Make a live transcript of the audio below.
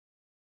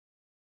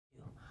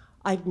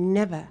I've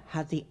never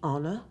had the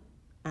honor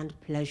and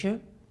pleasure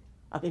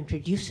of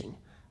introducing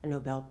a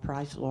Nobel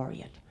Prize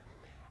laureate.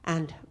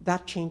 And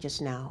that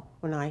changes now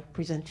when I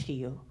present to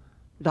you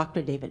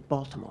Dr. David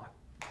Baltimore.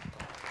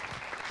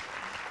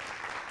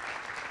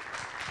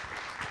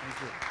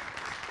 Thank you.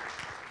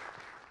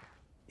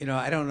 You know,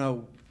 I don't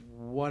know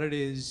what it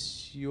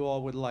is you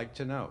all would like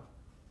to know,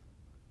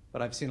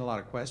 but I've seen a lot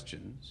of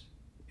questions,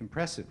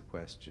 impressive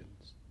questions.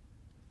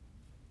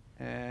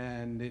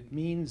 And it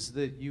means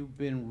that you've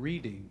been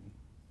reading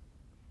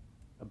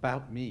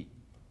about me.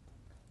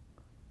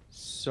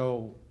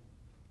 So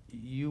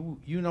you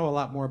know a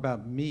lot more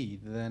about me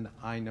than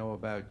I know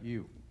about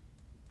you.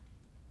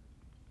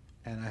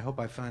 And I hope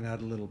I find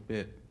out a little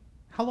bit.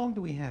 How long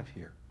do we have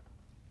here?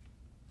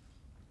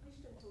 At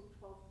least until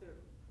 12:30.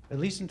 At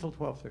least until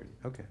 12:30,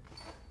 okay. At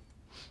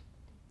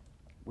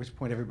which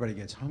point everybody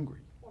gets hungry.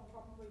 Or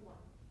probably one.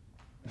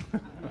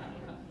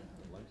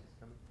 Lunch is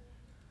coming.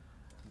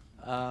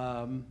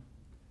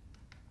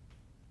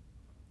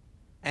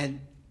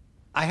 And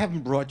I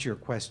haven't brought your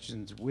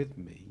questions with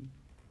me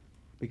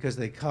because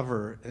they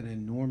cover an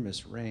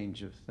enormous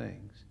range of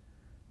things.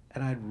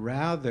 And I'd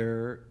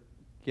rather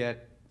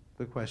get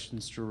the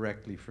questions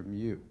directly from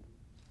you.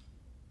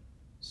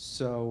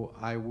 So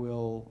I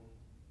will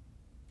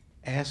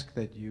ask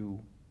that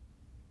you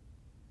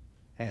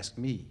ask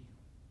me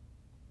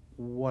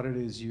what it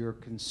is you're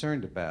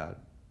concerned about.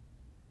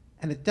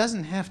 And it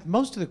doesn't have,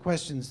 most of the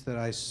questions that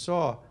I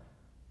saw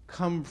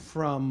come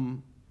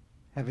from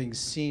having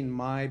seen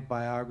my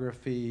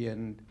biography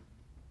and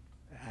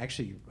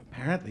actually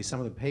apparently some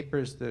of the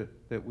papers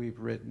that we've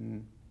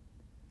written.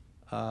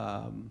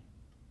 And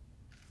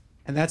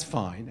that's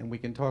fine, and we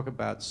can talk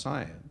about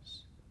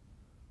science.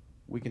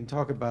 We can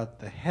talk about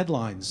the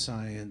headline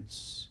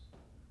science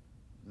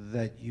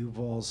that you've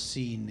all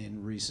seen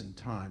in recent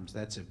times.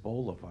 That's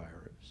Ebola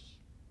virus.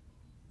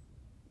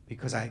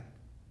 Because I'm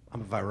a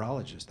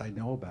virologist, I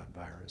know about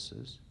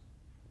viruses.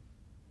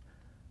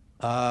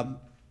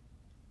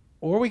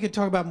 Or we could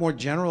talk about more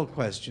general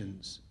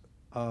questions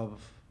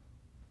of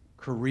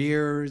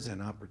careers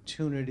and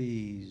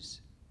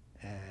opportunities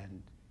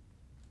and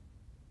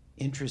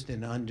interest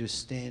in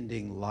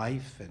understanding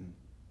life and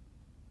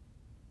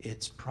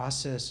its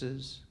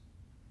processes.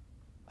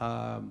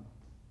 But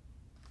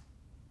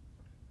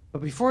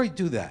before I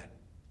do that,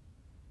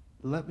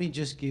 let me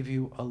just give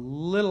you a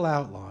little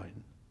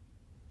outline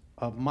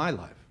of my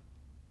life.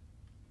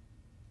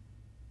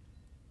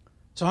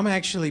 So I'm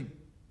actually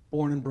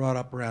born and brought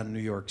up around New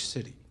York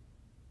City.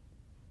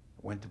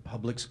 I went to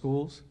public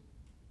schools,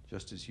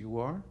 just as you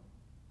are.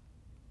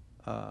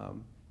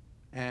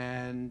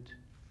 And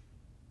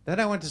then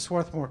I went to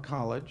Swarthmore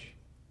College,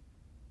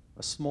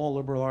 a small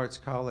liberal arts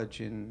college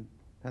in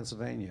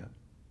Pennsylvania.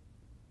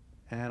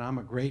 And I'm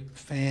a great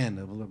fan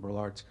of liberal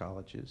arts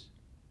colleges.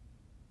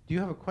 Do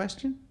you have a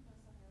question?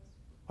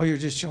 Oh, you're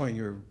just showing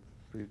your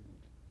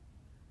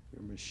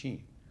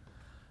machine.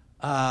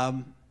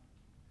 And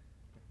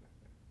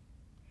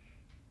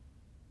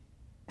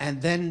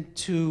then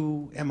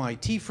to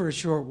MIT for a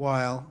short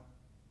while,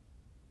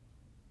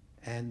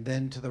 and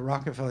then to the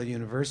Rockefeller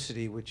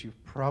University, which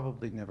you've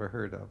probably never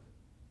heard of,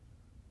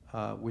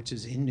 which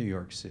is in New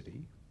York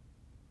City,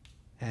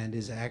 and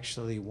is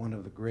actually one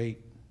of the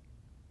great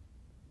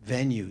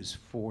venues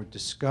for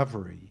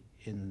discovery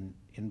in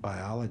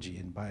biology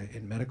and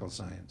in medical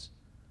science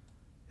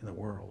in the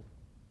world.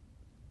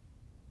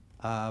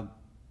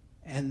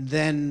 And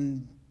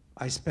then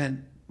I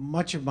spent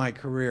much of my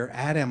career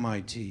at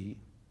MIT,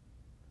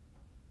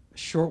 a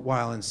short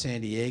while in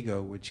San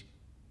Diego, which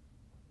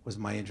was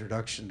my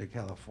introduction to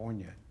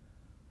California.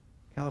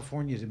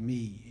 California to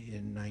me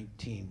in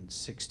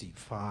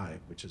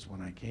 1965, which is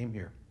when I came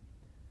here,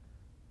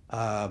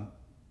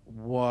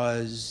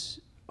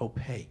 was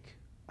opaque.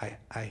 I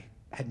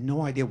had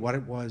no idea what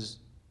it was.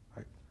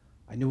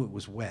 I knew it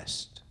was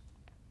west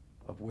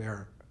of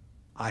where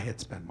I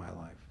had spent my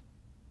life.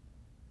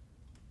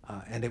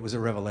 And it was a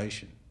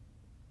revelation.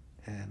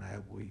 And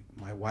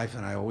my wife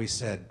and I always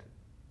said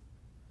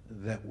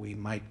that we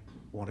might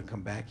want to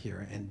come back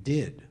here, and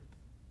did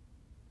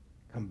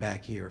come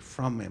back here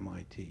from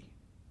MIT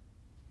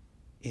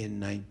in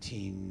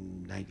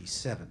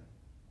 1997.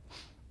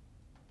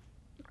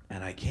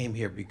 And I came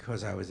here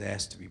because I was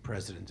asked to be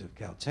president of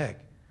Caltech,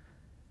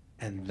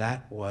 and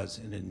that was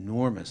an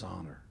enormous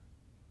honor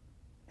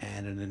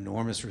and an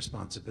enormous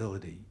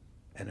responsibility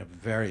and a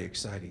very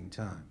exciting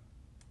time.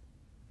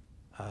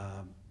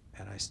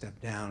 And I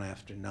stepped down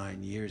after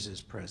 9 years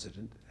as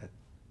president. At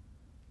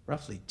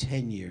roughly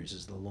 10 years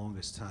is the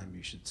longest time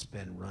you should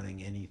spend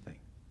running anything.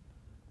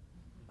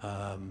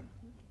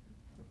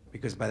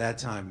 Because by that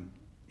time,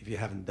 if you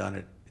haven't done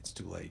it, it's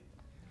too late.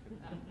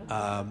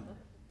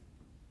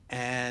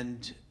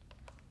 And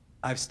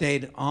I've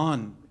stayed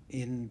on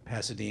in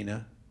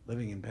Pasadena,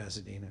 living in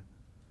Pasadena,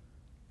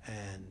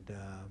 and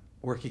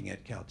working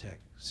at Caltech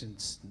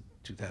since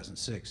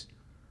 2006.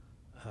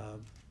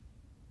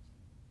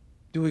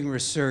 Doing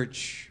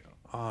research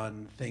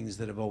on things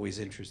that have always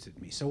interested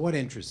me. So what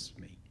interests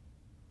me?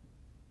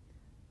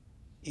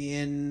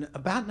 In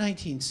about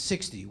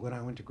 1960, when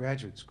I went to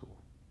graduate school,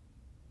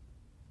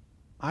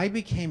 I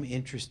became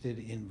interested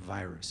in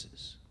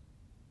viruses.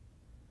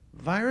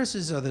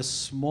 Viruses are the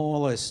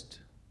smallest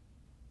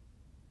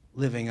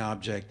living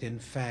object. In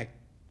fact,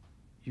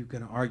 you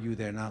can argue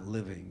they're not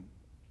living,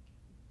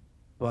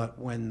 but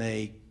when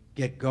they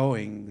get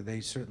going,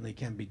 they certainly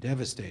can be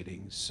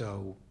devastating,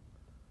 so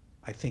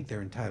I think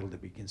they're entitled to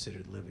be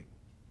considered living.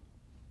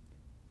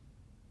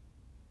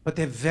 But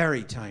they're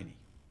very tiny.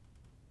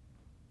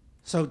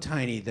 So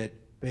tiny that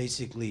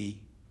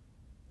basically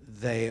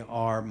they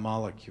are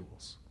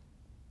molecules.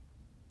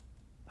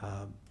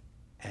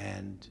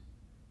 And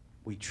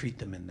we treat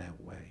them in that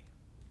way.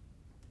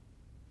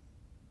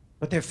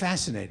 But they're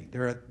fascinating.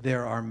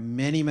 There are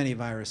many, many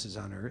viruses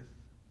on Earth.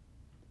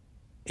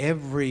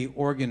 Every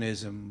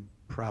organism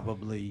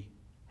probably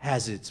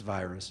has its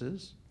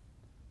viruses.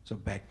 So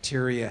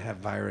bacteria have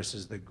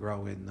viruses that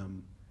grow in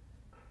them,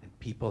 and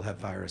people have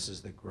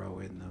viruses that grow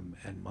in them,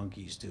 and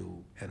monkeys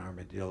do, and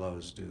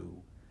armadillos do,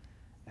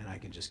 and I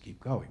can just keep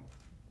going.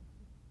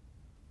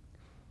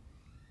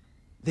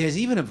 There's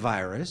even a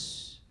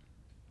virus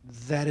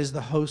that is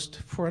the host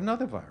for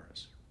another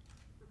virus.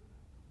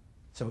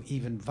 So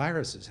even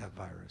viruses have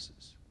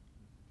viruses.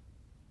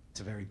 It's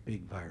a very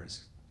big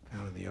virus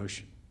found in the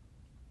ocean.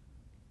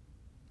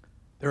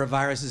 There are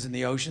viruses in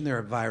the ocean. There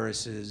are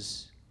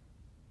viruses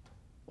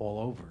all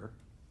over.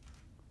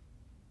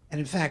 And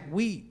in fact,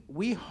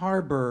 we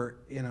harbor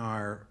in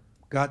our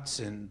guts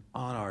and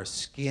on our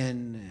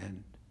skin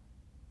and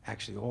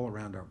actually all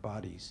around our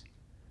bodies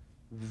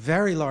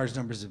very large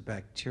numbers of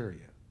bacteria.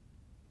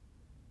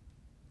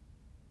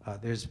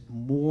 There's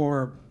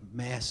more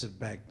massive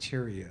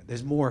bacteria.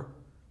 There's more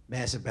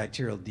massive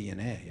bacterial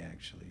DNA,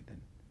 actually,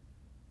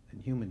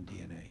 than human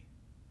DNA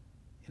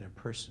in a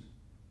person.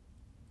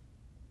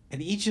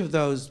 And each of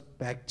those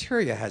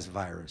bacteria has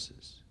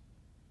viruses.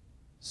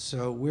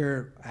 So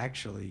we're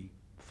actually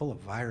full of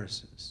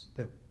viruses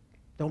that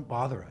don't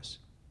bother us.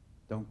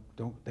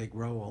 They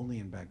grow only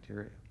in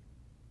bacteria.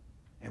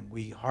 And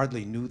we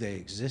hardly knew they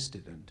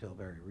existed until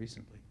very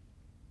recently.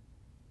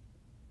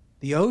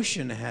 The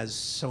ocean has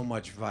so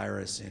much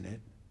virus in it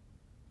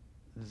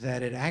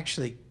that it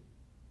actually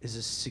is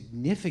a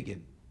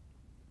significant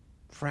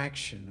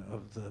fraction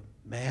of the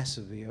mass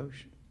of the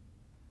ocean.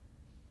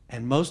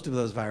 And most of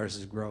those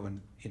viruses grow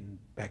in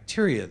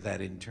bacteria that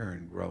in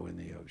turn grow in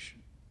the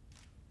ocean.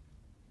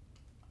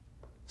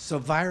 So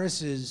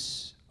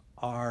viruses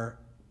are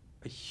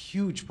a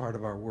huge part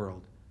of our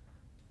world.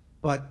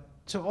 But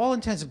to all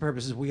intents and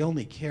purposes, we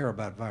only care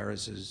about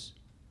viruses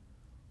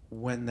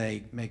when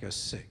they make us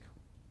sick.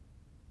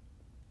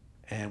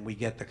 And we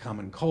get the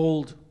common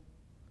cold,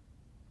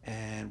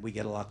 and we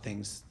get a lot of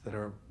things that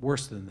are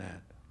worse than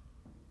that.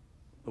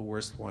 The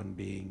worst one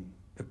being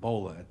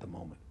Ebola at the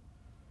moment.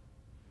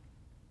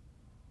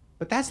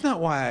 But that's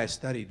not why I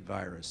studied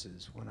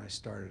viruses when I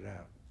started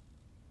out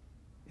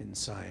in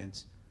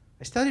science.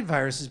 I studied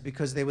viruses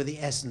because they were the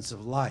essence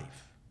of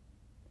life.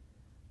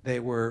 They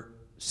were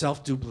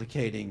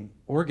self-duplicating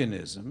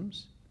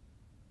organisms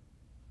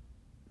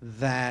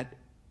that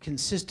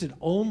consisted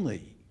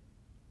only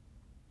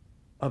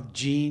of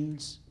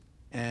genes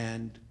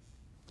and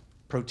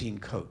protein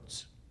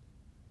coats,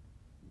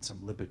 and some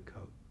lipid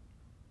coat.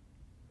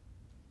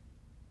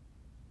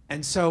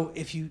 And so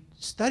if you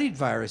studied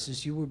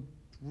viruses, you were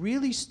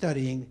really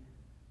studying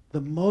the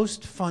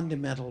most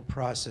fundamental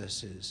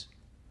processes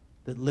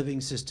that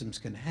living systems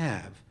can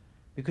have,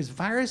 because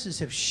viruses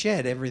have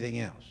shed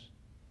everything else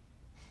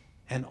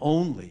and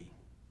only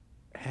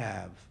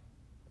have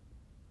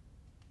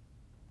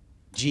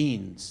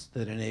genes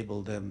that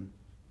enable them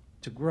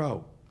to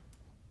grow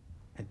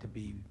and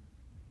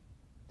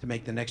to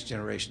make the next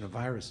generation of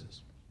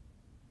viruses.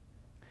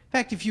 In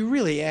fact, if you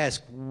really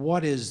ask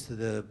what is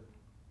the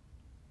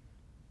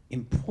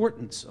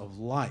importance of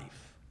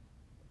life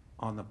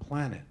on the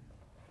planet,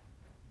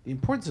 the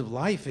importance of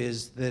life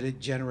is that it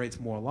generates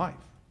more life.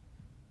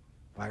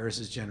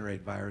 Viruses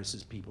generate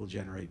viruses, people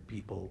generate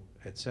people,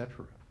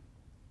 etc.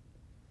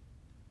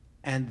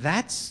 And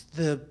that's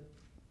the,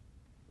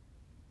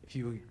 if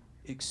you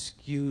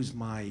excuse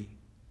my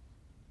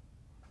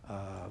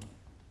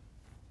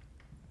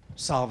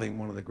solving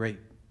one of the great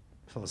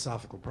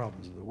philosophical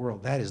problems of the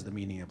world, that is the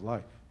meaning of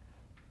life.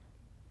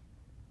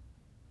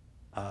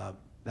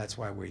 That's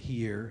why we're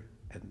here,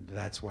 and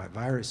that's why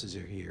viruses are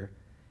here.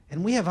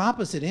 And we have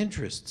opposite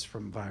interests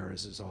from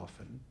viruses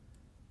often.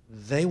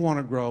 They want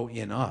to grow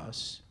in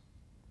us,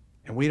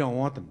 and we don't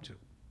want them to,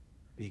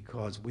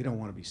 because we don't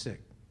want to be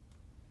sick.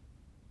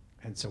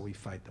 And so we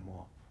fight them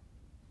off.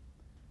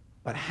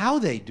 But how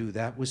they do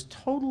that was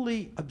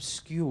totally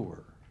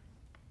obscure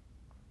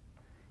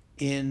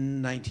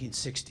in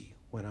 1960,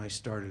 when I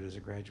started as a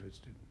graduate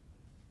student.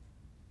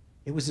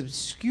 It was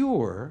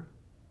obscure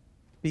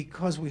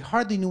because we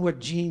hardly knew what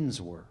genes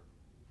were.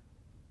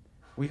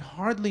 We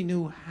hardly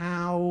knew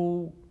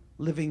how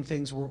living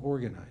things were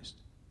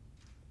organized.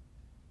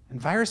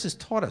 And viruses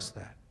taught us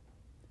that,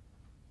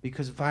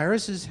 because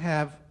viruses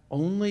have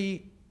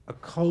only a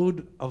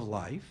code of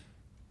life,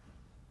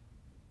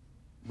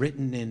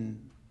 written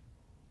in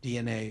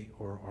DNA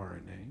or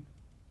RNA,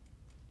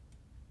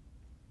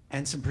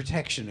 and some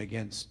protection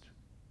against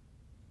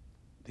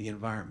the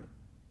environment.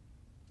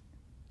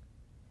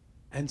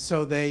 And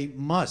so they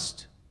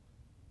must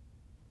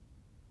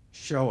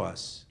show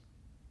us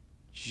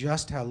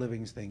just how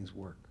living things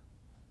work.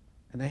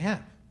 And they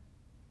have.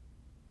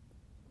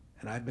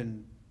 And I've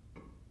been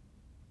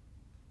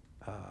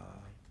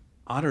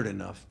honored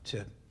enough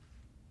to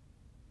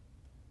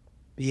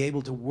be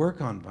able to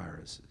work on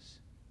viruses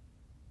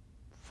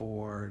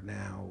for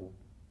now,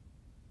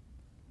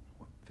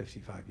 what,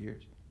 55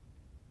 years.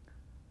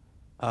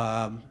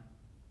 But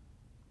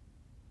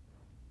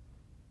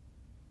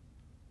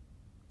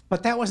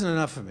that wasn't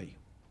enough for me,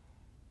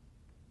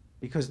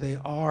 because they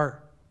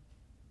are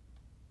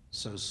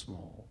so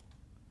small.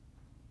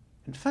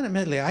 And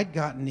fundamentally, I'd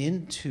gotten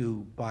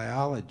into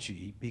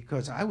biology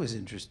because I was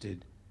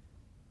interested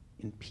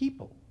in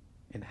people,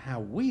 in how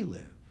we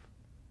live.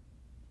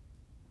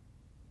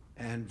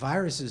 And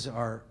viruses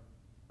are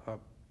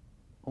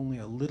only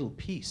a little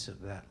piece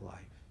of that life.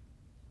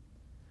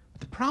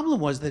 But the problem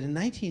was that in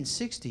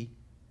 1960,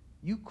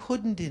 you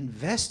couldn't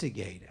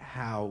investigate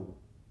how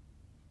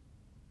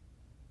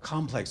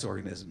complex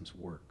organisms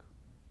work.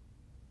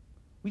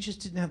 We just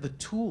didn't have the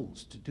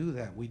tools to do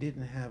that. We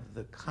didn't have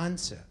the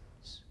concepts.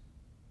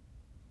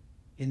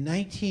 In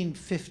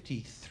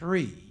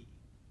 1953,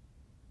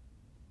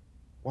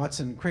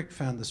 Watson and Crick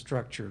found the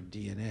structure of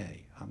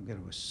DNA. I'm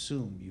going to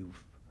assume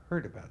you've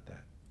heard about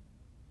that,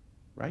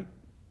 right?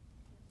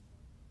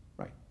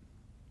 Right.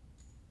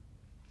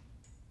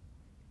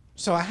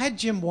 So I had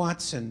Jim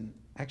Watson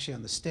actually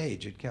on the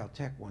stage at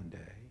Caltech one day,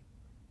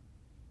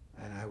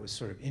 and I was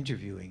sort of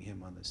interviewing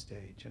him on the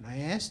stage. And I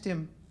asked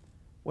him,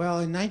 well,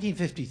 in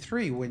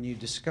 1953, when you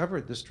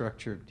discovered the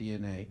structure of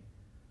DNA,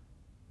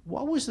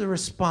 what was the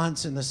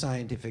response in the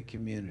scientific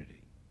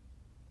community?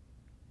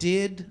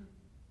 Did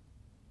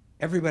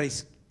everybody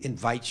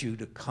invite you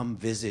to come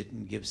visit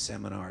and give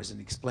seminars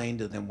and explain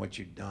to them what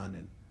you'd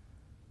done?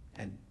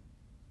 And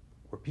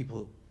were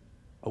people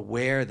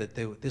aware that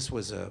this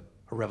was a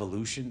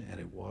revolution, and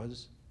it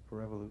was a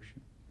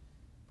revolution?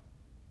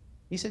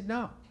 He said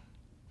no.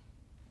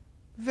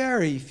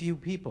 Very few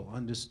people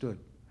understood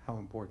how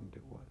important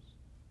it was.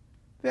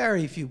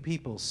 Very few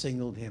people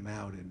singled him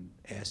out and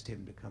asked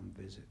him to come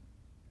visit.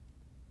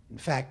 In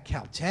fact,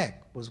 Caltech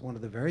was one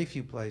of the very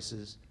few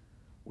places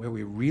where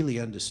we really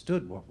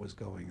understood what was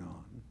going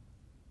on.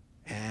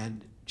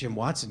 And Jim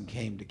Watson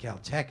came to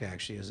Caltech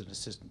actually as an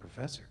assistant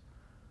professor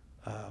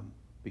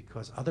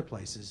because other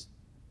places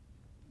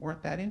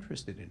weren't that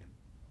interested in him.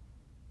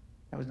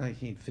 That was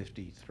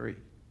 1953,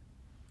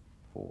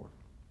 4.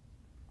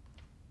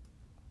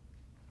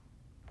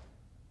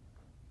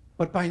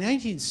 But by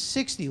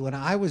 1960, when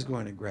I was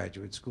going to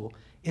graduate school,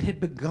 it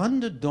had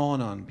begun to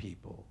dawn on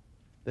people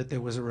that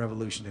there was a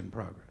revolution in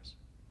progress.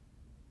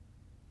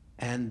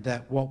 And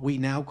that what we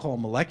now call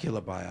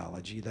molecular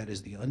biology, that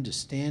is the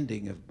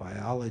understanding of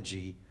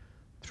biology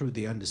through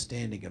the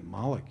understanding of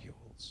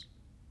molecules,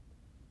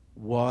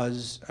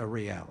 was a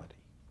reality.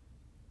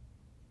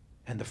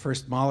 And the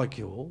first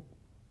molecule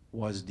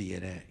was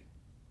DNA,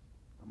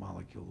 a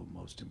molecule of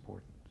most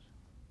importance.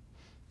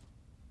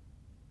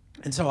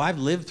 And so I've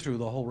lived through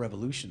the whole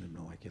revolution in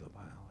molecular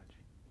biology.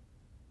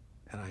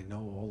 And I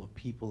know all the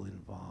people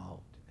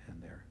involved,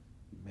 and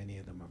many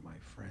of them are my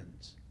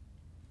friends.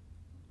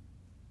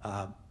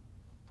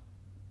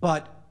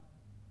 But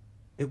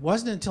it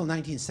wasn't until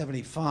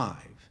 1975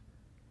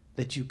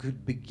 that you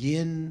could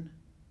begin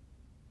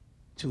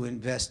to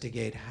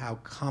investigate how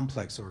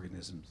complex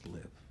organisms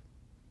live.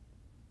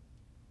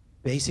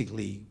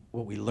 Basically,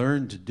 what we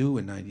learned to do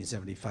in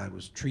 1975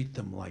 was treat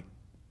them like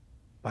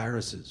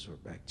viruses or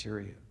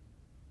bacteria.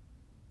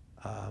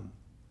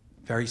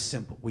 Very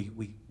simple.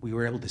 We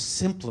were able to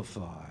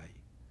simplify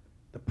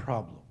the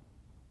problem.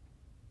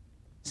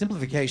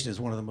 Simplification is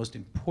one of the most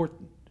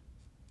important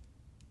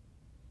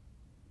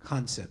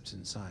concepts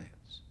in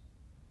science.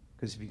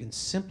 Because if you can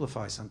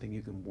simplify something,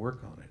 you can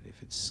work on it.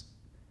 If it's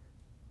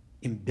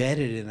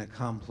embedded in a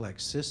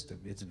complex system,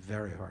 it's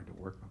very hard to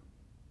work on.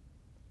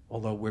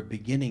 Although we're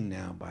beginning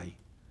now by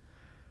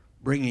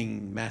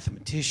bringing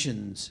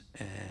mathematicians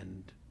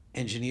and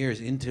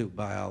engineers into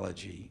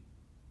biology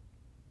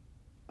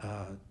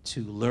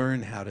to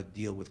learn how to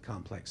deal with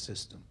complex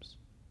systems.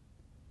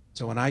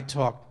 So when I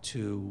talk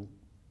to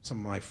some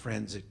of my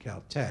friends at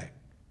Caltech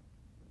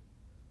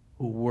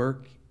who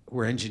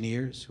are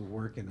engineers, who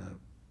work in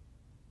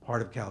a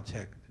part of Caltech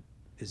that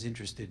is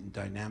interested in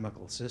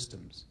dynamical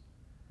systems,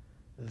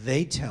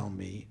 they tell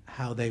me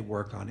how they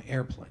work on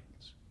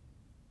airplanes.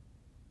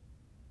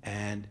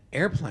 And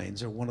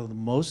airplanes are one of the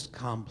most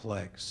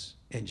complex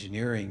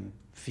engineering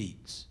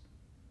feats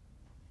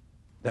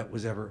that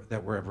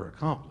were ever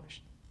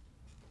accomplished.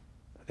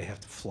 They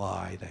have to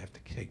fly, they have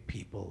to take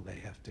people, they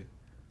have to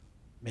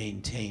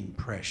maintain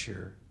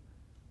pressure.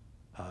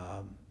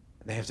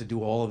 They have to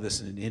do all of this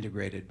in an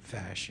integrated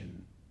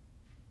fashion.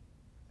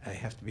 They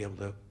have to be able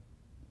to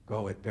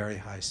go at very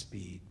high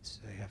speeds.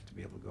 They have to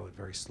be able to go at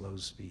very slow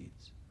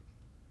speeds.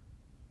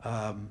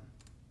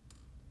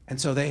 And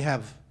so they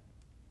have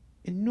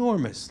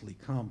enormously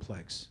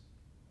complex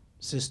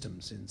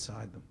systems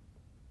inside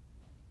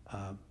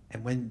them.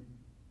 And when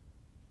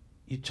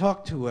you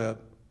talk to an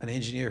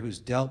engineer who's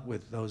dealt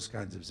with those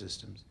kinds of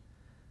systems,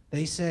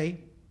 they say,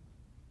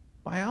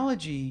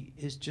 biology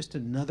is just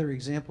another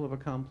example of a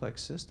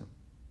complex system.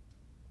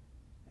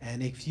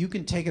 And if you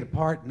can take it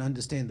apart and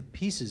understand the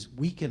pieces,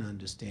 we can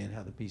understand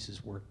how the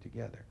pieces work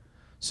together.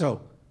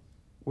 So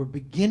we're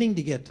beginning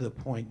to get to the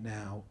point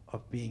now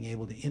of being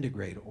able to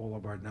integrate all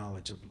of our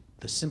knowledge of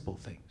the simple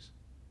things.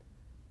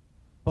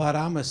 But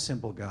I'm a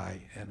simple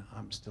guy, and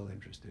I'm still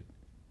interested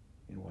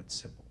in what's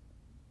simple.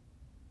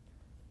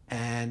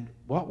 And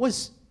what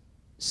was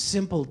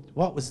simple,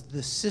 what was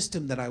the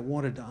system that I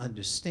wanted to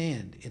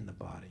understand in the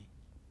body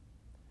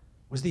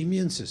was the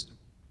immune system.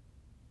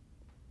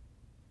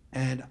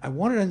 And I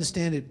wanted to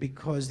understand it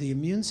because the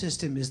immune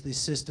system is the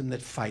system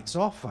that fights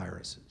off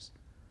viruses,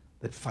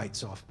 that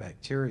fights off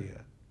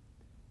bacteria,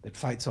 that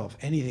fights off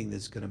anything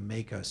that's going to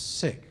make us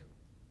sick.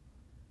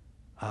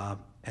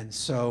 And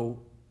so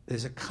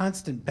there's a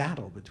constant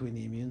battle between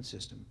the immune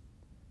system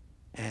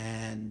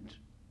and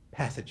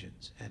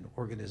pathogens and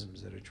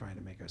organisms that are trying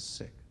to make us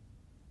sick.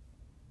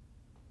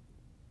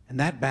 And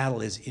that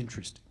battle is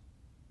interesting.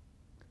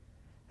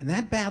 And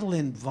that battle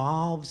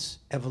involves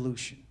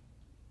evolution.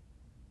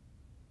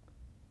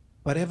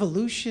 But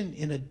evolution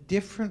in a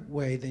different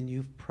way than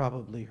you've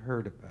probably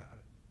heard about it.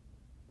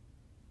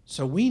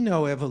 So we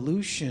know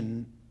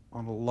evolution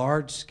on a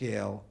large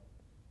scale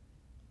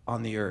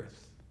on the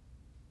Earth.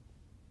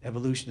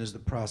 Evolution is the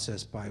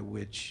process by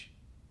which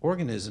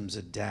organisms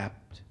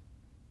adapt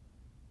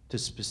to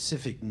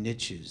specific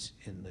niches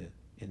in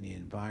the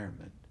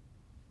environment.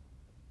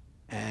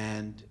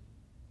 And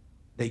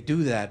they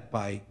do that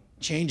by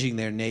changing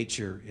their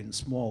nature in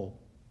small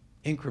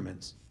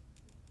increments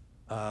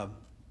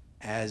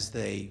as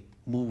they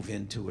move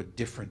into a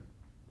different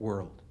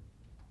world.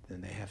 Then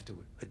they have to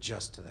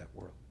adjust to that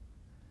world.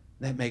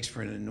 And that makes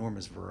for an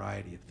enormous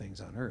variety of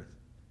things on Earth.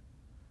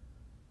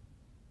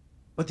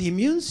 But the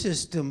immune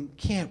system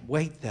can't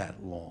wait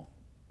that long,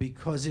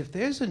 because if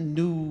there's a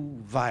new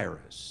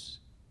virus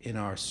in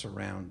our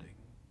surrounding,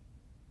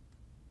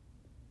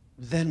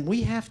 then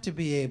we have to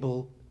be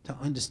able to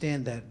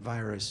understand that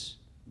virus,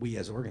 we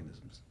as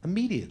organisms,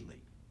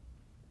 immediately.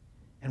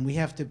 And we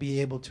have to be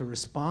able to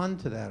respond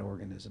to that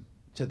organism,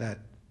 to that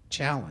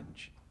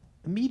challenge,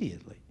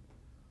 immediately.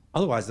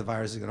 Otherwise, the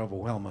virus is going to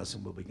overwhelm us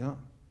and we'll be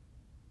gone.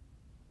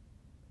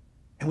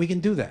 And we can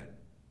do that.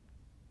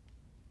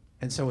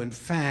 And so, in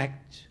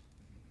fact,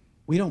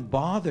 we don't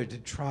bother to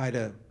try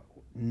to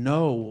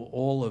know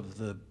all of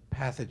the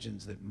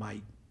pathogens that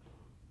might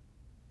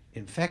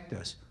infect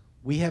us.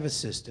 We have a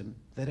system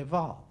that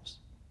evolves.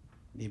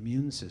 The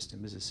immune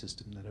system is a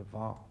system that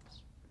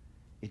evolves.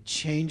 It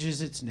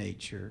changes its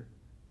nature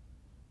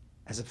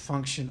as a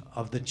function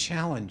of the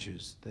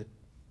challenges that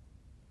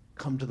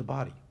come to the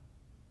body.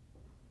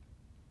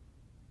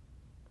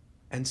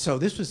 And so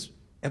this was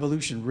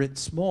evolution writ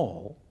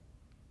small,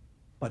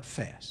 but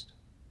fast.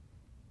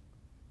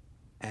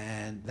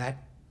 And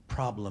that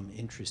problem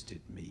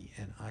interested me,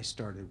 and I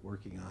started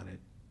working on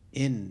it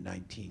in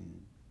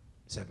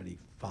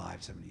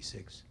 1975,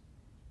 76.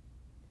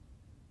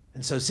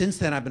 And so since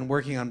then, I've been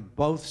working on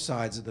both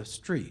sides of the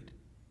street.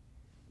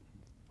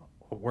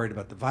 Worried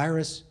about the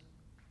virus,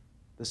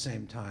 the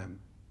same time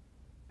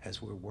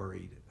as we're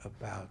worried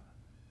about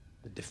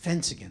the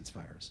defense against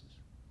viruses.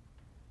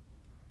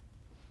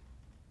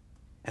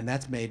 And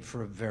that's made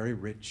for a very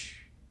rich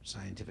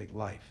scientific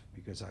life,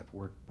 because I've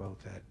worked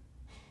both at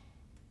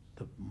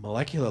the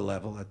molecular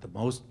level, at the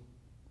most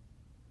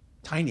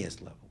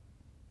tiniest level,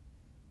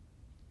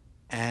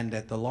 and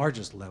at the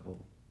largest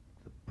level,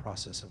 the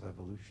process of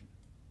evolution.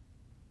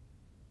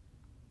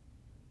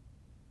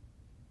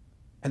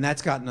 And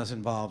that's gotten us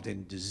involved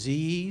in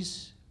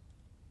disease,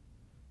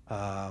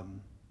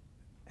 and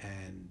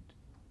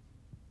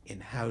in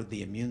how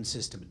the immune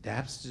system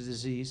adapts to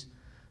disease,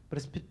 but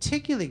it's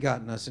particularly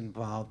gotten us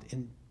involved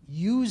in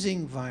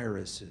using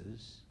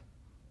viruses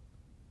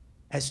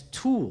as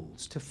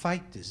tools to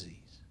fight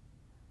disease.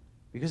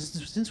 Because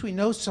since we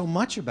know so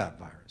much about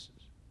viruses,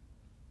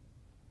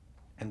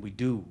 and we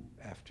do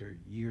after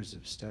years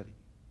of study,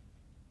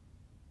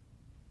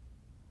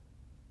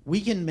 we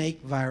can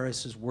make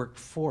viruses work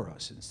for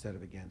us instead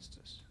of against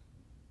us.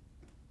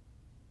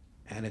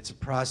 And it's a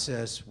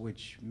process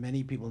which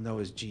many people know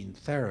as gene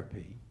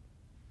therapy,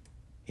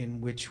 in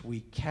which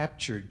we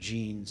capture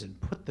genes and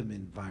put them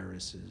in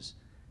viruses,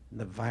 and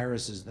the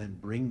viruses then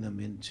bring them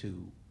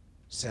into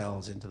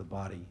cells, into the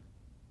body.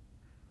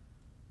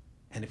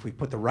 And if we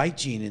put the right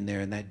gene in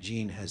there and that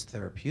gene has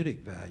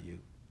therapeutic value,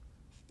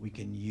 we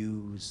can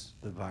use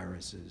the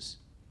viruses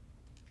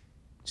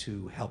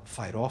to help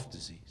fight off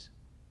disease.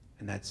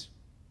 And that's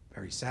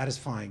very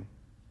satisfying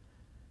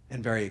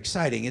and very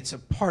exciting. It's a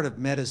part of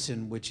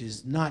medicine which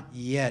is not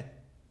yet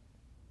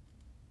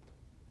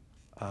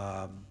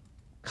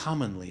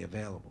commonly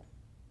available.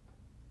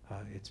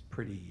 It's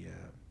pretty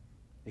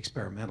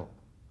experimental,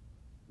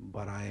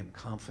 but I am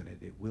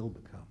confident it will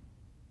become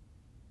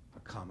a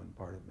common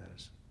part of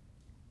medicine.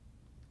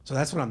 So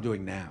that's what I'm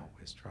doing now,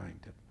 is trying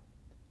to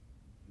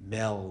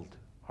meld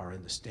our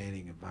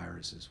understanding of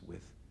viruses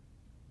with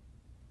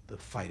the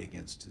fight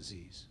against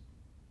disease.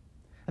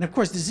 And of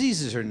course,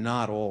 diseases are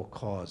not all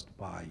caused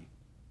by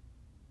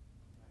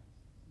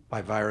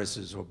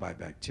viruses or by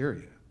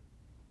bacteria.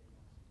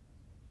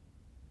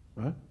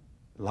 Right?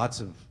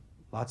 Lots of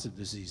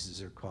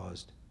diseases are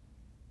caused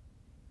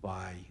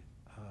by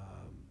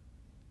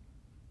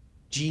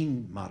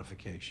gene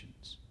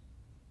modifications.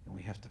 And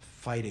we have to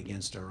fight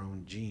against our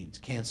own genes.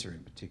 Cancer in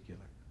particular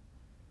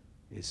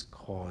is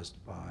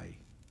caused by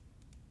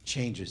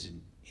changes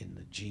in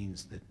the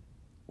genes that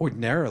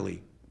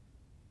ordinarily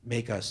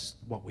make us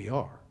what we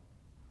are,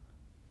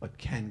 but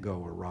can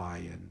go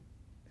awry and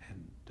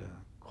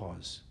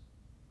cause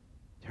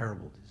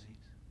terrible disease.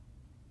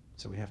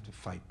 So we have to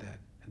fight that.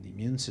 And the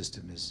immune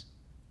system is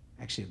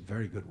actually a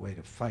very good way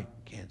to fight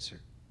cancer.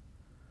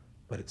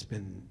 But it's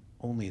been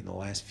only in the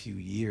last few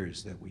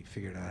years that we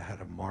figured out how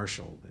to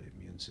marshal the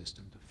immune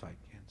system to fight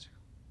cancer.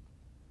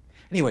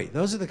 Anyway,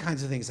 those are the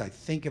kinds of things I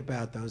think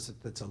about.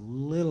 That's a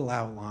little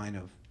outline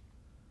of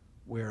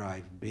where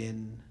I've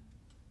been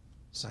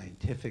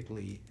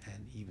scientifically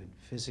and even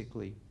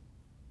physically.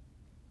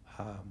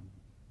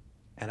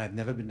 And I've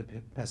never been to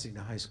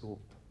Pasadena High School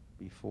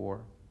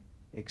before,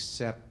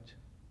 except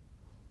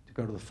to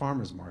go to the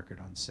farmer's market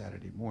on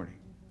Saturday morning,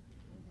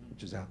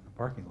 which is out in the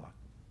parking lot.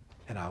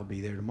 And I'll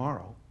be there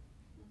tomorrow,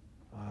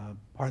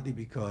 partly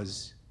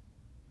because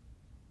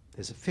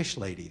there's a fish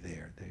lady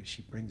there.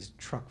 She brings a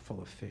truck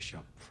full of fish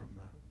up from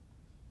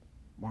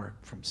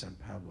from San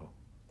Pablo.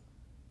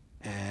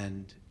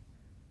 And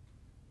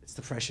it's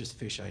the freshest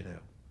fish I know.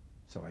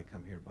 So I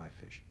come here to buy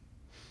fish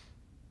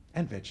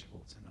and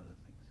vegetables and other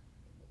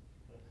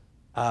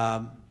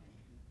things.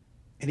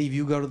 Any of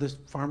you go to this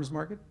farmer's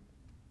market?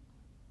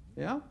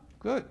 Yeah?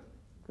 Good,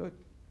 good,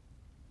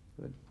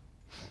 good.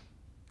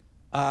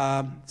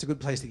 It's a good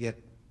place to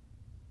get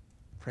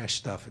fresh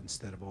stuff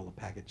instead of all the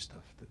packaged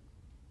stuff that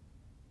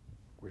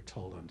we're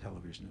told on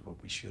television is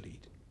what we should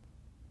eat.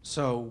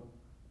 So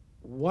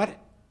what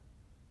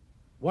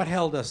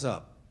held us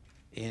up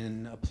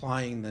in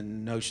applying the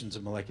notions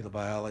of molecular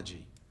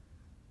biology?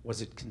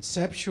 Was it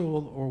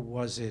conceptual or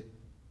was it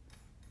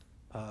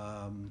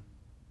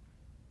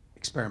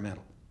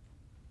experimental?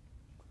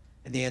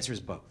 And the answer is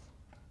both.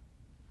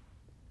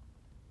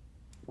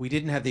 We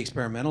didn't have the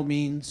experimental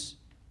means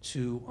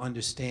to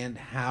understand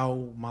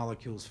how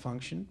molecules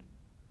functioned,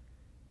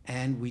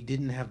 and we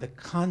didn't have the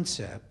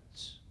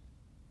concepts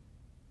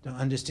to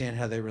understand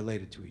how they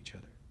related to each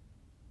other.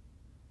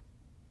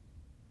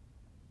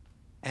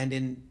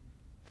 And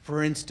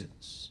for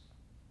instance,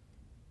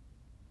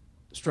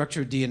 the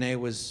structure of DNA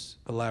was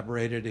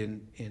elaborated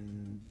in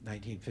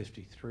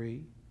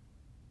 1953,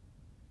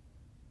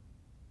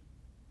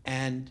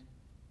 and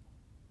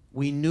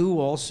we knew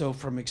also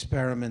from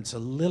experiments a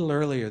little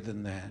earlier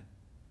than that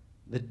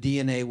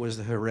DNA was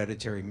the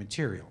hereditary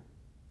material.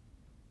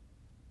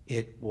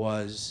 It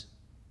was,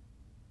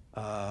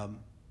 and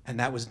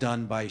that was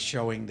done by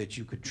showing that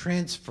you could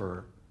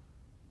transfer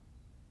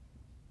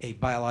a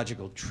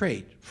biological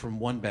trait from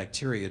one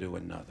bacteria to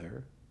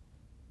another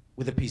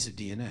with a piece of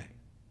DNA.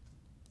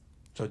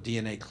 So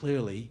DNA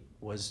clearly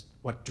was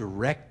what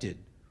directed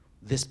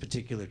this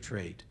particular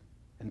trait,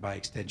 and by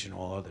extension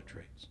all other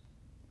traits.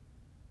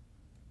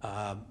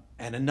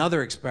 And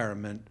another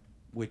experiment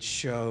which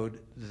showed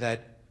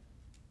that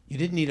you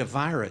didn't need a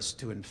virus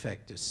to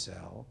infect a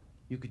cell.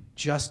 You could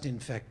just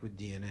infect with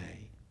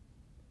DNA.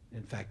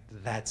 In fact,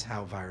 that's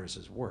how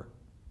viruses work.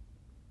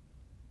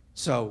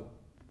 So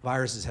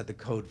viruses had the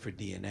code for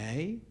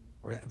DNA,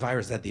 or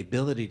viruses had the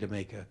ability to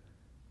make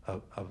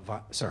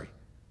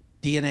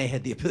DNA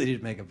had the ability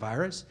to make a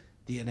virus.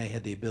 DNA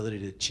had the ability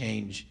to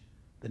change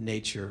the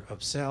nature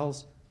of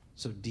cells.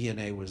 So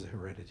DNA was the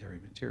hereditary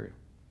material.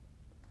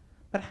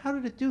 But how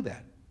did it do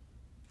that?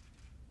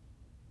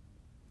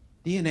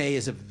 DNA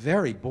is a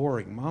very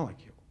boring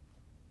molecule.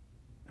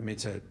 I mean,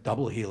 it's a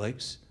double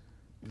helix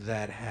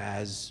that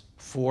has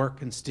 4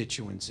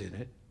 constituents in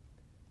it,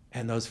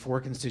 and those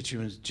 4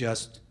 constituents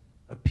just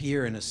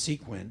appear in a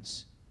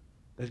sequence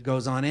that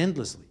goes on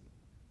endlessly,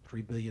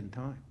 3 billion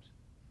times.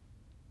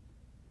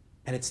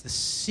 And it's the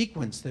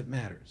sequence that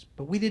matters.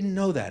 But we didn't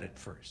know that at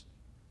first.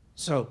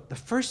 So the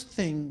first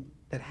thing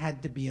that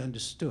had to be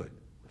understood,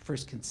 the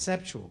first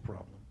conceptual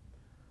problem,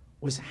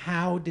 was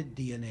how did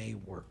DNA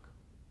work?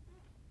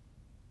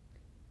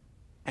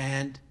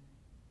 And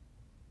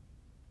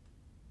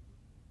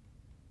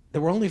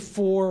there were only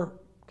 4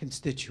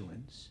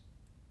 constituents,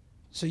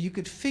 so you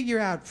could figure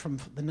out from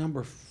the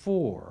number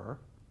 4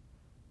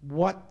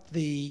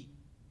 whether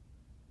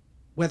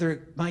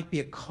it might be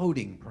a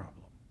coding problem.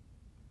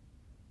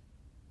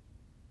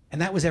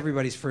 And that was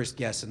everybody's first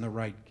guess and the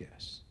right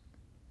guess,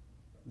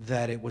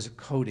 that it was a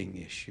coding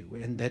issue,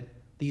 and that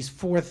these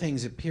 4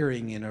 things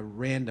appearing in a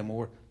random,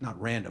 or not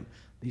random,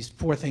 these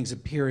 4 things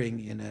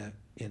appearing in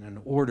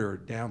an order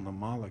down the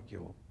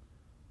molecule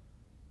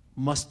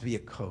must be a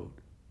code.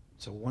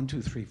 So 1,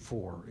 2, 3,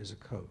 4 is a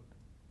code.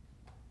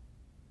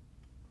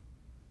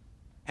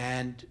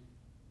 And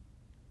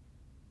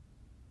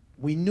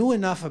we knew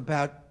enough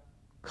about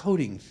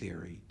coding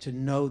theory to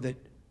know that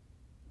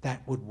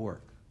that would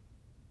work.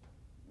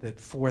 That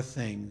 4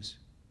 things,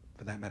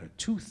 for that matter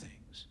 2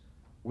 things,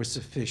 were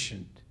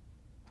sufficient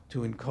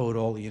to encode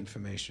all the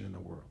information in the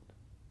world.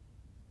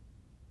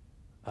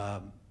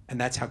 And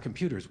that's how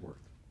computers work.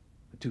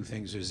 The 2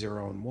 things are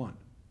 0 and 1.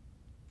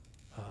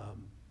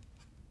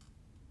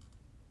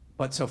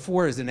 But so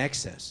 4 is an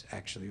excess,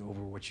 actually,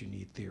 over what you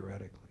need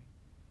theoretically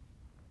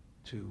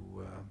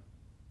to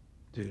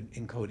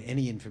encode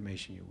any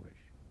information you wish.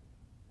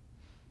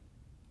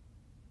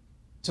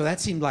 So that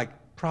seemed like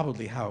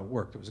probably how it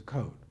worked. It was a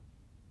code.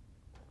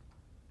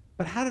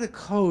 But how did a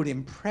code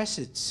impress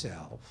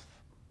itself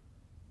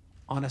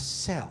on a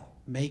cell,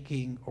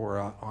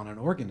 on an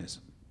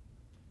organism,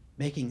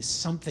 making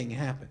something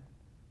happen,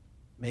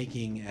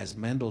 making, as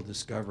Mendel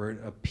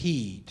discovered, a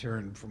pea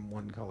turn from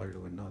one color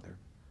to another,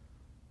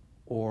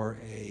 or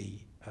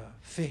a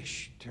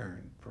fish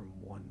turn from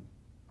one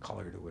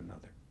color to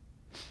another?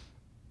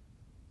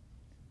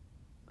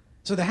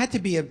 So there had to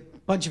be a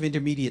bunch of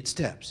intermediate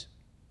steps.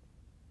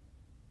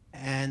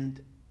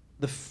 And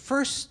the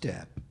first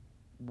step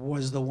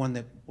was the one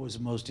that was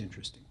most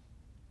interesting.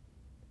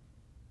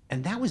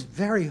 And that was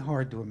very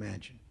hard to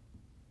imagine,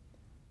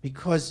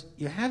 because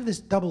you have this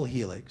double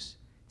helix.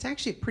 It's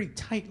actually a pretty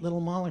tight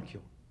little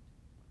molecule.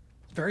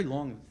 It's very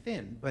long and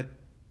thin, but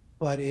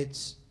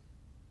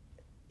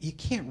you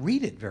can't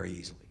read it very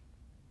easily.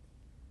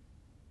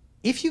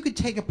 If you could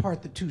take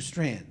apart the 2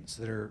 strands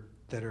that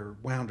are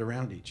wound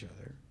around each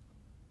other,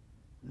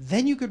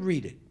 then you could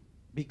read it,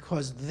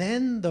 because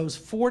then those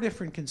 4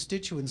 different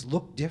constituents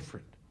look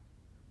different.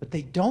 But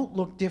they don't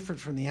look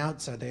different from the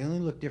outside, they only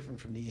look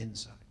different from the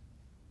inside.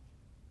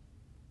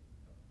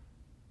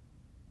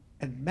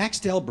 And Max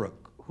Delbruck,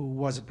 who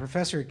was a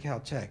professor at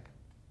Caltech,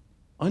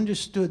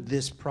 understood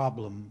this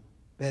problem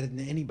better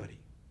than anybody.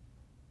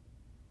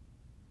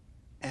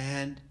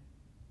 And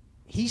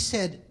he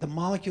said the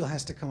molecule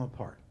has to come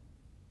apart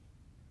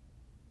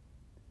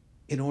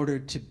in order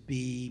to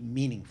be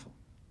meaningful.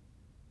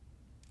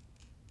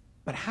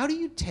 But how do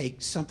you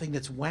take something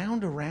that's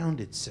wound around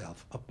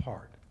itself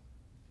apart?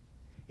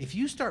 If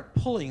you start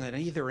pulling at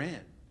either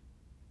end,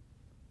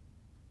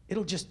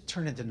 it'll just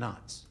turn into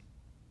knots,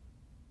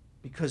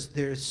 because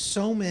there's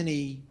so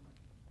many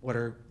what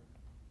are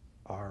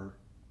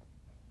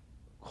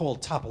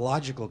called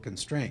topological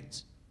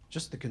constraints,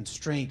 just the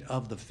constraint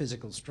of the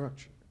physical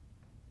structure,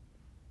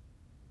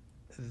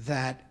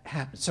 that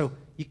happens. So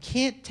you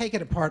can't take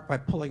it apart by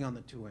pulling on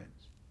the 2 ends.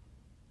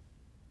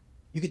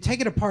 You could take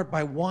it apart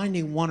by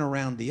winding one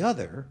around the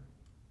other.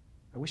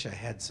 I wish I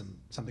had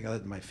something other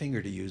than my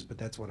finger to use, but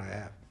that's what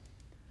I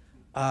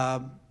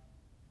have.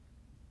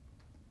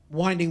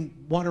 Winding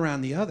one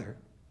around the other.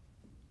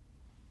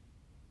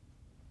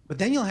 But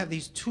then you'll have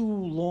these 2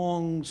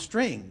 long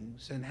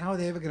strings, and how are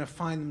they ever going to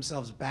find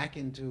themselves back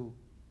into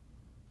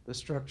the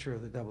structure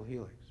of the double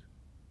helix?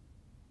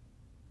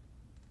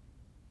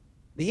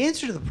 The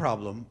answer to the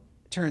problem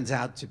turns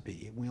out to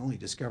be, and we only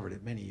discovered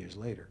it many years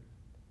later,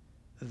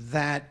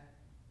 that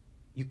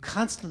you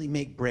constantly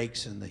make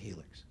breaks in the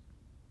helix.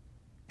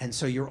 And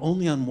so you're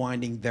only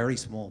unwinding very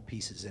small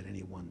pieces at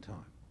any one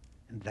time.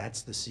 And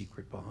that's the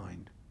secret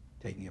behind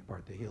taking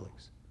apart the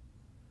helix.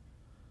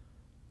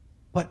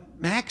 But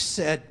Max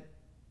said,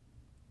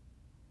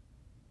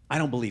 I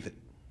don't believe it.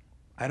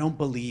 I don't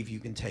believe you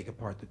can take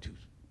apart the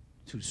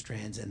two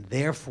strands, and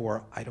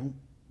therefore I don't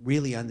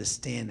really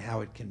understand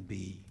how it can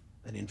be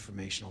an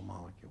informational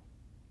molecule.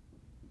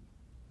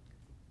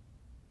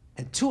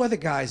 And 2 other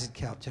guys at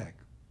Caltech,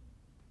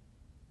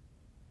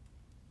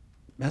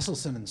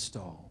 Messelson and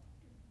Stahl,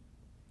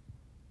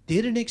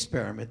 did an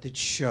experiment that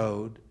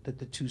showed that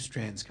the 2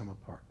 strands come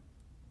apart.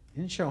 It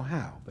didn't show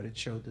how, but it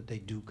showed that they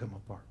do come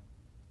apart.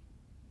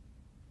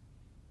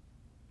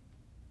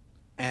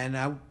 And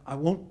I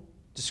won't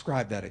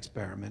describe that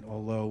experiment,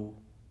 although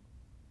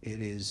it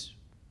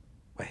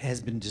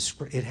has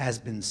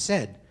been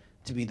said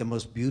to be the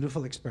most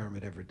beautiful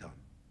experiment ever done,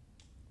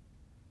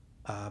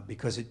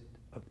 because it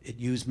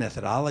used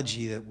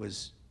methodology that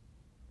was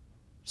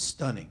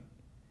stunning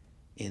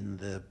in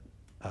the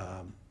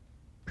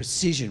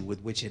precision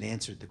with which it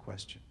answered the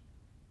question.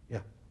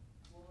 Yeah.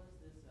 What was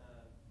this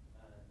test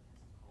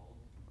called?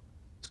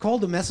 It's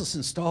called the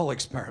Messelson-Stahl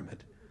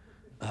experiment.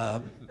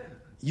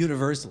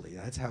 Universally,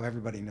 that's how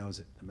everybody knows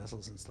it, the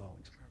Messelson-Stahl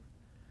experiment.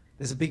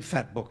 There's a big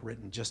fat book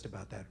written just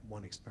about that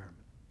one experiment.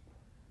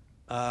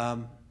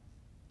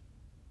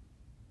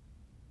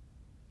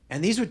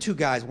 And these were 2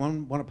 guys,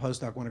 one a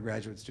postdoc, one a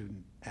graduate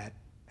student at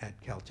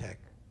Caltech,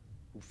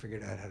 who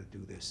figured out how to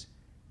do this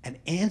and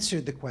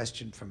answered the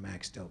question from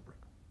Max Delbruck.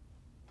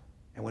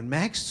 And when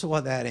Max saw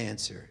that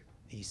answer,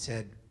 he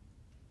said,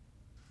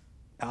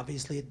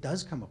 obviously it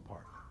does come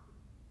apart.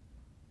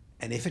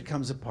 And if it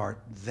comes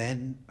apart,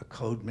 then a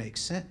code makes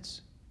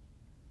sense.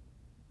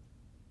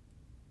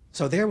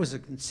 So there was a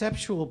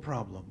conceptual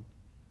problem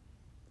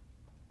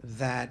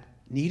that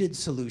needed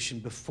solution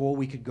before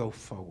we could go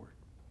forward.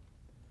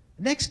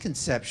 The next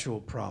conceptual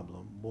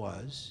problem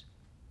was,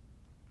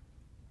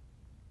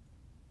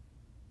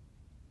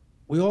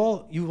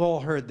 You've all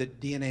heard that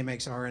DNA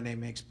makes RNA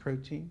makes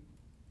protein.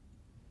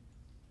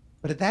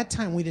 But at that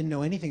time, we didn't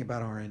know anything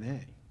about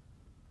RNA.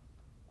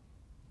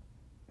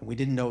 And we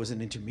didn't know it was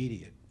an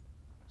intermediate.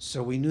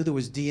 So we knew there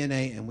was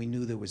DNA and we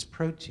knew there was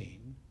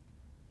protein.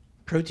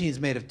 Protein is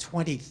made of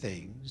 20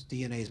 things.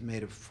 DNA is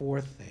made of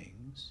 4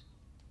 things.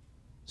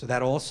 So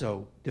that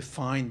also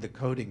defined the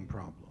coding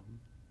problem.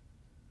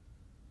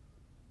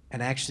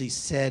 And actually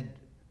said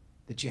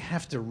that you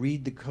have to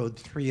read the code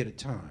 3 at a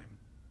time.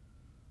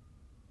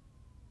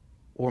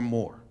 Or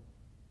more.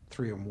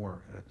 3 or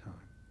more at a time.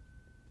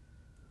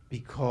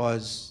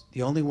 Because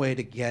the only way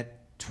to get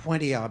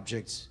 20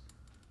 objects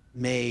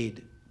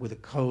made with a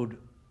code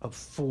of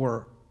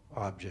 4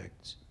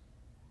 objects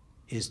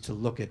is to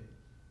look at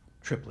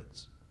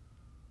triplets.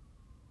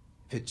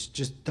 If it's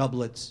just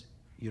doublets,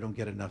 you don't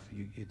get enough.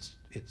 It's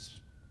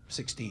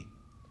 16.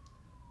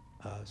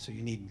 So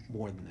you need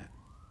more than that.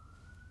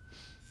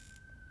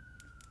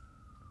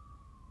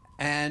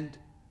 And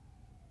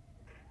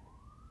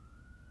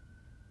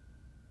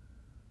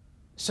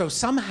so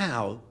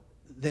somehow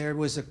there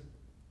was a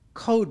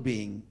code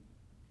being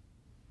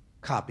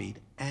copied,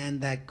 and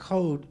that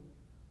code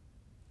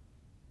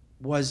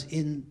was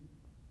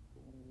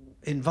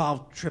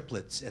involved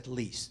triplets at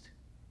least.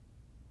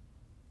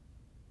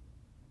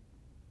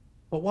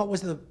 But what were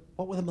the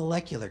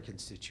molecular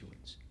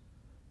constituents?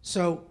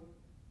 So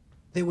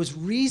there was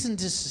reason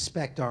to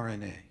suspect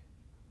RNA,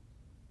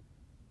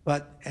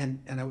 but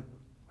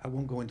I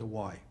won't go into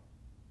why.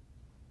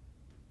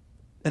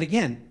 And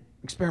again,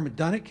 experiment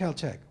done at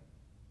Caltech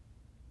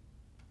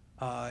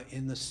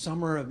in the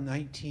summer of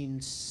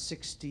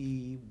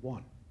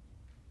 1961.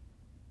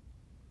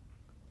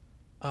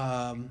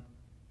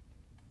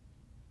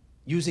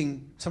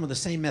 Using some of the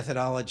same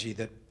methodology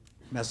that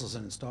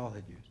Messelson and Stahl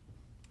had used,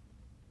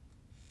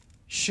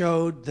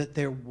 showed that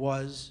there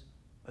was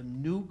a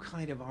new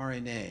kind of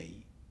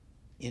RNA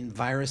in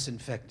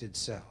virus-infected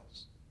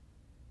cells,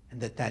 and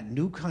that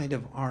new kind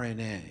of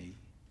RNA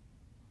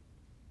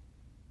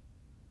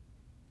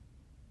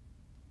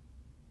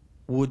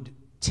would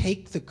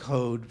take the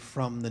code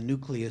from the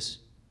nucleus,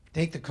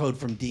 take the code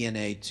from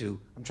DNA to,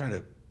 I'm trying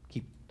to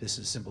keep this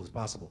as simple as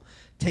possible,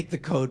 take the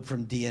code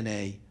from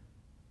DNA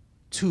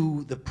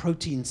to the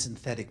protein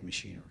synthetic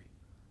machinery,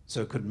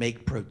 so it could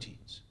make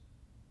proteins.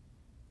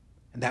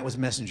 And that was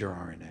messenger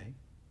RNA,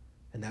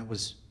 and that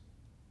was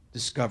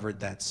discovered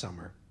that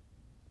summer.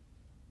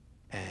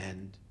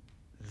 And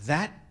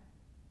that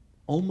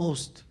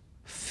almost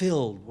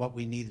filled what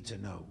we needed to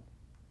know.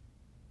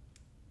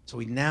 So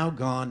we've now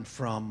gone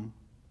from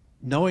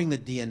knowing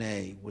that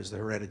DNA was the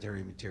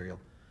hereditary material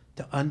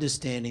to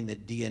understanding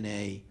that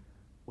DNA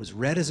was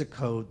read as a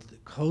code, the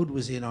code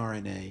was in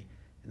RNA,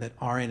 and that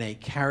RNA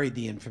carried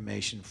the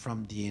information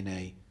from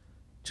DNA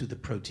to the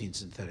protein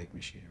synthetic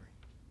machinery.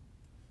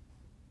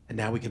 And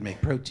now we can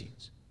make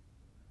proteins.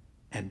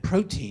 And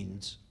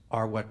proteins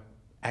are what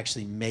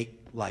actually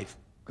make life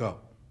go.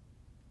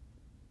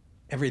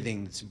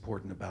 Everything that's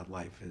important about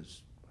life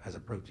has a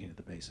protein at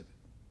the base of it.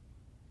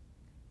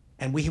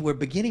 And we were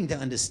beginning to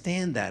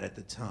understand that at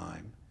the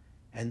time,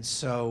 and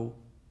so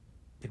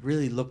it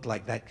really looked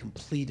like that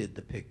completed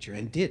the picture,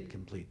 and did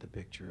complete the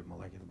picture of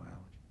molecular biology.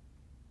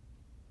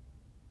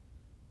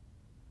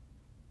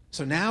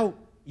 So now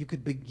you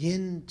could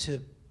begin to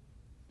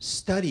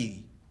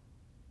study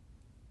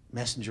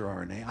messenger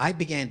RNA. I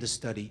began to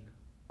study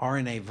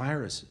RNA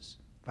viruses,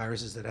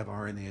 viruses that have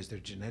RNA as their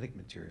genetic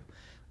material,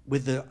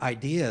 with the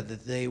idea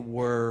that they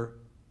were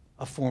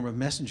a form of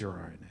messenger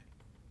RNA,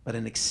 but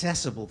an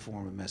accessible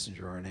form of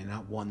messenger RNA,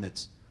 not one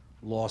that's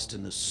lost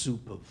in the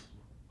soup of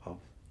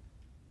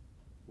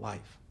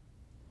life.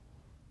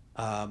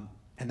 And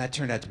that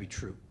turned out to be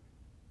true,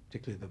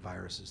 particularly the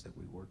viruses that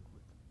we worked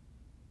with.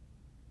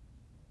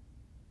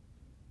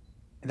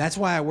 And that's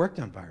why I worked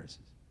on viruses,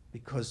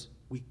 because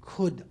we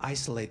could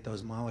isolate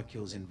those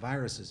molecules in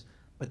viruses,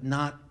 but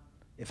not,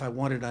 if I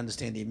wanted to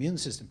understand the immune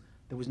system,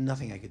 there was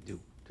nothing I could do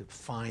to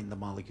find the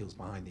molecules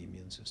behind the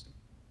immune system,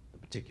 the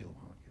particular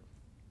molecule.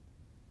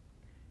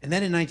 And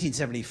then in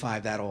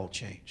 1975, that all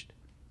changed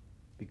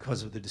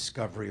because of the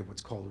discovery of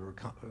what's called the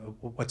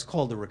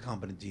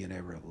recombinant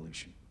DNA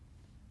revolution.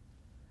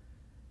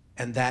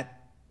 And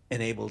that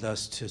enabled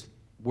us to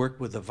work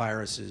with the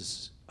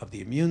viruses of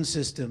the immune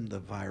system, the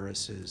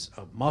viruses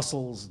of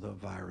muscles, the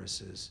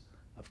viruses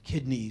of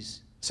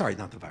kidneys, sorry,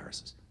 not the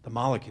viruses, the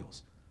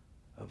molecules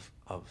of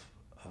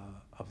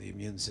the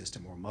immune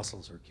system, or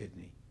muscles or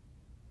kidney,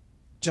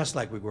 just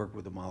like we work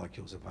with the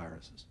molecules of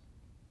viruses.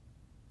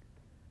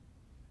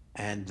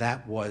 And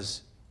that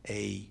was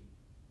a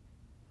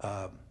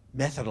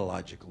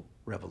methodological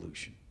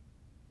revolution.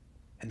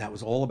 And that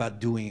was all about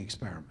doing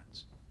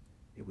experiments.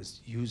 It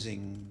was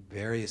using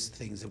various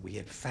things that we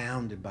had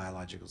found in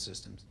biological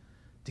systems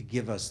to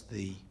give us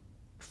the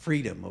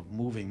freedom of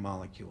moving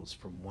molecules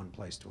from one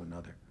place to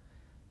another,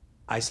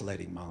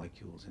 isolating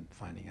molecules and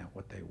finding out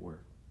what they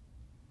were.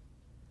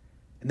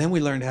 And then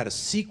we learned how to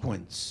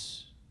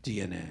sequence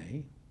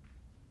DNA,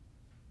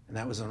 and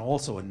that was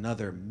also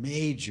another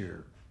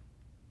major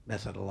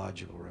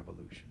methodological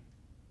revolution.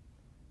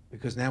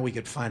 because now we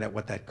could find out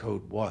what that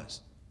code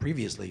was.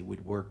 Previously,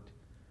 we'd worked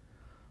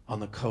on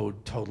the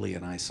code totally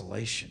in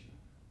isolation.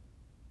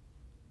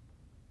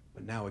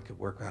 But now we could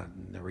work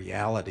on the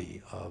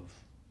reality of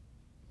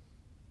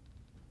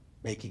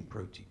making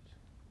proteins.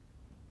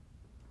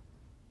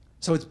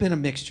 So it's been a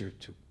mixture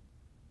too.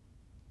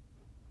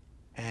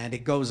 And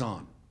it goes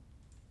on.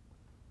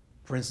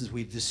 For instance,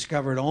 we've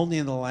discovered only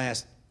in the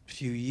last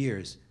few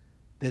years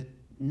that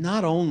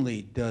not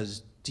only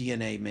does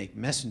DNA make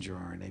messenger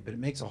RNA, but it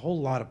makes a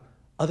whole lot of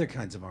other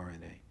kinds of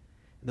RNA.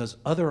 And those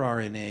other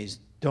RNAs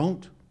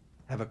don't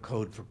have a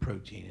code for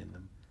protein in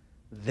them.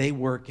 They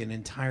work in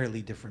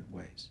entirely different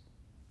ways.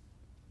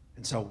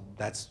 And so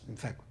that's, in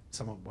fact,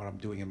 some of what I'm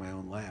doing in my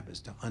own lab is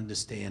to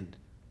understand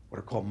what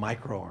are called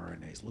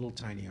microRNAs, little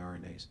tiny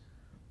RNAs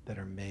that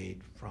are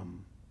made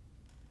from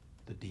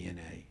the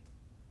DNA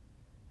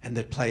and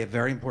that play a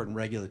very important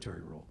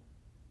regulatory role.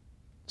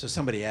 So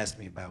somebody asked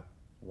me about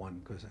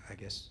one, because I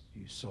guess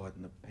you saw it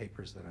in the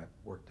papers that I've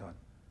worked on.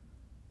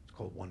 It's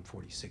called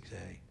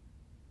 146A.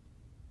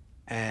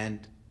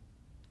 And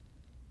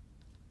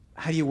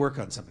how do you work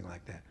on something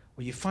like that?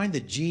 Well, you find the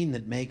gene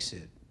that makes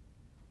it,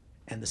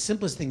 and the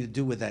simplest thing to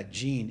do with that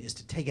gene is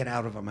to take it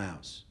out of a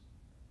mouse.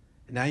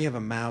 And now you have a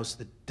mouse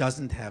that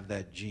doesn't have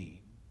that gene.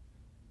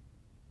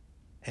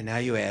 And now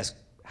you ask,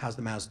 how's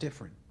the mouse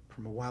different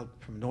from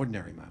an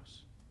ordinary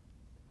mouse?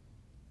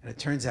 And it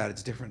turns out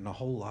it's different in a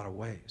whole lot of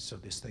ways. So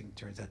this thing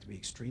turns out to be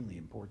extremely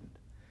important.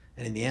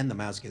 And in the end, the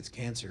mouse gets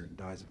cancer and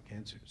dies of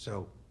cancer.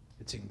 So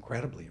it's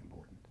incredibly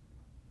important,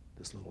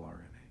 this little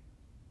RNA.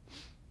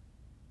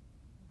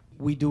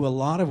 We do a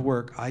lot of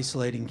work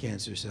isolating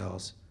cancer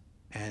cells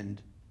and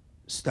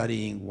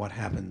studying what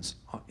happens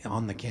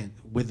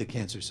with the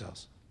cancer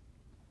cells.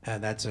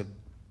 And that's a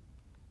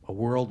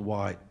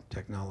worldwide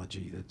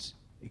technology that's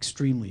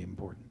extremely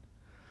important.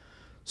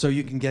 So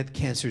you can get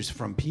cancers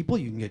from people,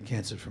 you can get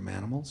cancers from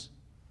animals.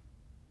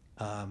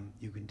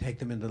 You can take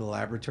them into the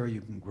laboratory,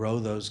 you can grow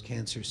those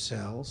cancer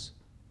cells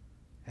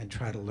and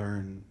try to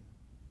learn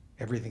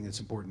everything that's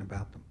important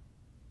about them.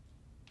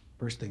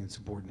 First thing that's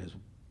important is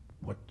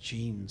what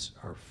genes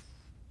are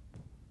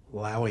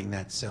allowing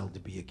that cell to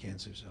be a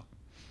cancer cell.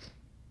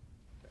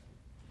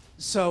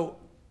 So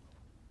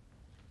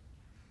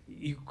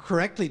you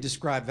correctly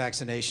describe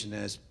vaccination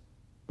as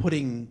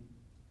putting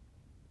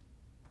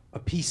a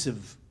piece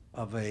of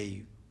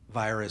a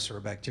virus or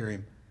a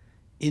bacterium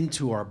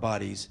into our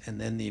bodies, and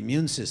then the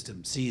immune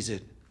system sees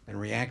it and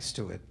reacts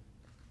to it.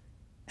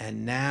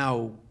 And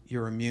now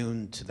you're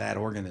immune to that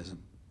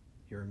organism.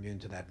 You're immune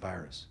to that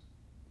virus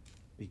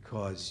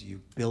because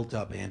you've built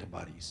up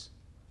antibodies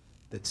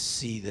that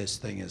see this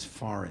thing as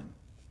foreign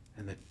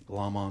and that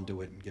glom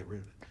onto it and get rid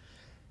of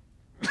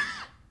it.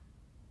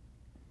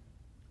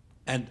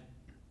 And,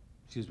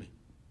 excuse me,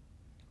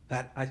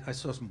 I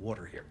saw some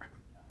water here.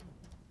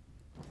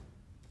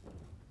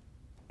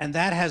 And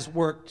that has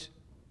worked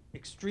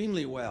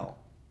extremely well.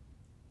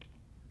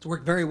 It's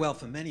worked very well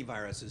for many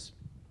viruses.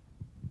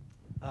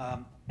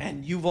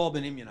 And you've all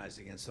been immunized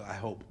against, I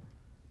hope,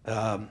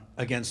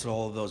 against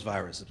all of those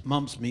viruses.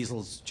 Mumps,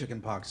 measles,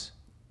 chickenpox,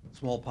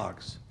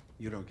 smallpox.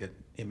 You don't get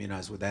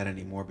immunized with that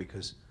anymore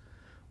because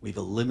we've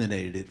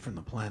eliminated it from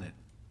the planet.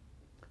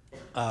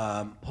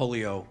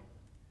 Polio,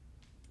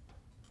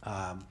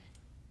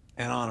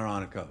 and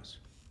on it goes.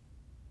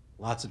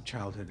 Lots of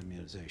childhood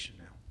immunization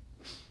now.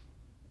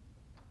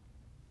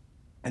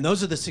 And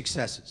those are the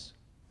successes.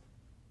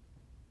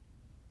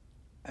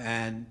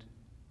 And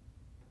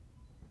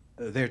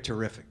they're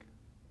terrific.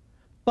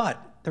 But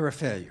there are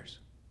failures.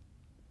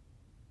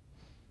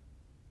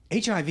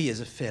 HIV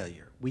is a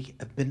failure. We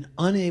have been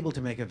unable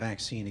to make a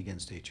vaccine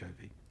against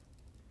HIV.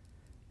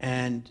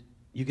 And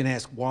you can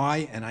ask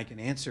why, and I can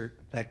answer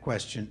that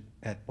question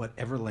at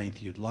whatever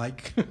length you'd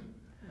like.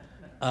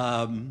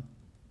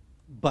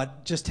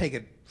 But just take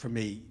it from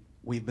me,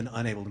 we've been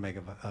unable to make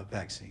a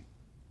vaccine.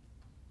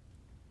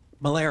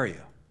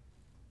 Malaria,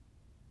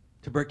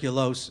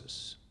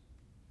 tuberculosis.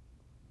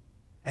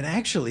 And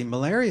actually,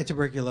 malaria,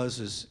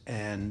 tuberculosis,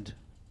 and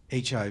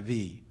HIV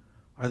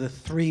are the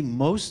three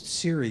most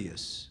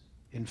serious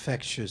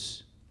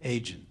infectious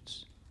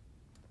agents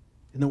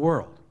in the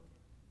world.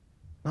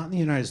 Not in the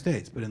United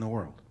States, but in the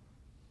world.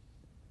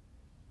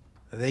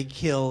 They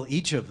kill,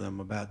 each of them,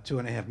 about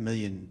 2.5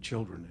 million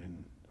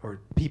children,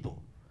 or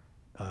people,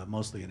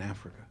 mostly in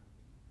Africa,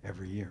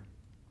 every year.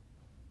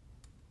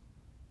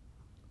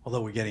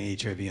 Although we're getting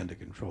HIV under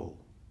control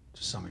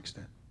to some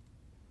extent.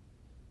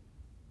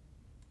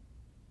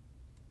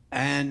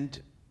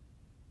 And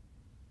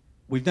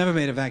we've never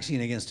made a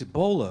vaccine against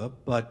Ebola,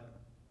 but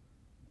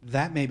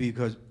that may be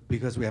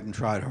because we haven't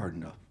tried hard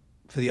enough.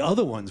 For the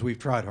other ones, we've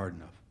tried hard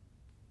enough.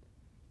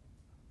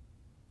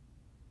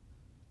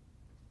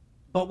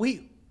 But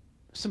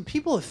some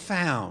people have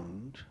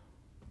found,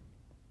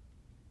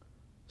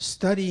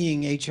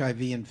 studying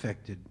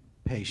HIV-infected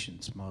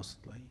patients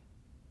mostly,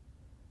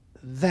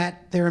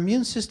 that their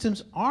immune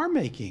systems are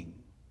making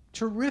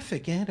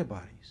terrific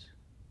antibodies.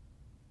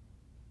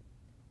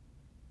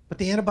 But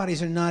the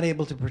antibodies are not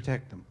able to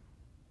protect them.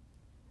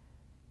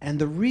 And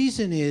the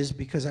reason is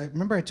because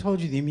remember I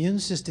told you the immune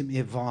system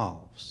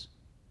evolves.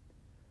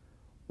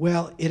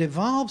 Well, it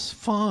evolves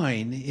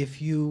fine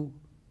if you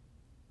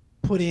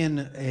put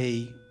in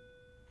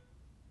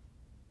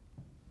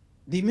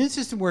the immune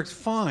system works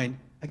fine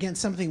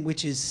against something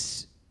which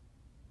is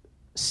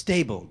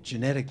stable,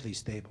 genetically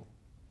stable.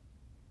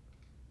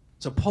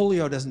 So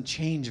polio doesn't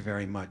change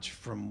very much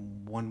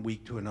from 1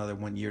 week to another,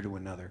 1 year to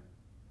another.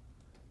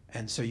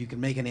 And so you can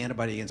make an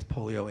antibody against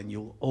polio and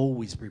you'll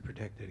always be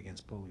protected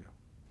against polio.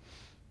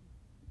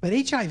 But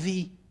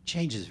HIV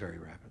changes very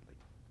rapidly.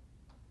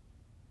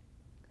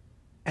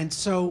 And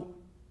so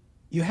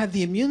you have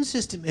the immune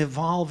system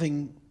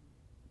evolving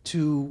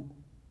to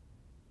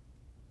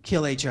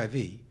kill HIV,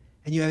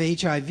 and you have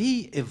HIV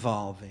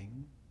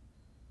evolving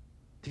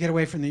to get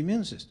away from the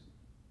immune system.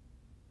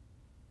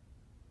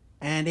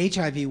 And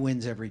HIV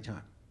wins every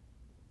time.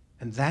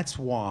 And that's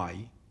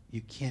why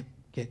you can't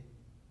get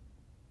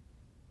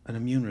an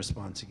immune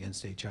response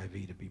against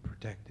HIV to be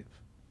protective.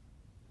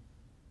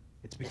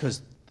 It's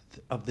because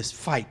of this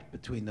fight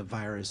between the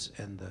virus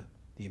and the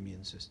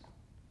immune system.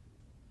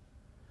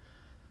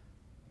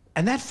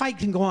 And that fight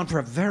can go on for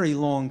a very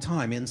long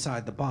time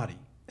inside the body.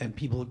 And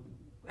people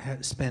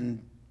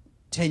spend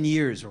 10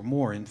 years or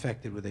more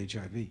infected with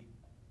HIV.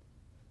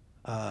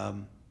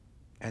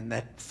 And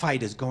that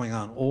fight is going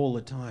on all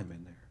the time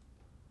in there.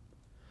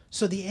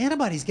 So the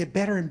antibodies get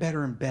better and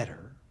better and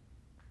better.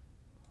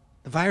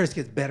 The virus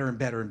gets better and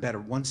better and better,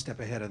 one step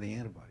ahead of the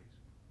antibodies.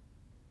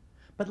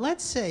 But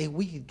let's say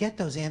we could get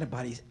those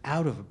antibodies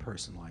out of a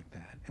person like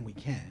that, and we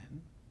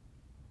can,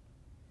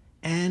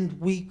 and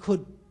we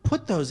could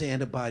put those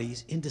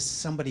antibodies into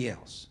somebody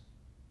else.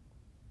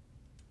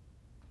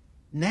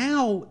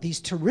 Now, these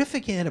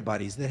terrific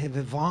antibodies that have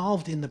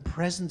evolved in the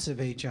presence of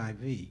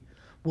HIV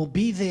will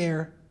be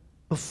there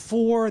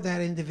before that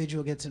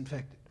individual gets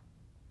infected.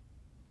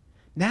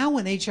 Now,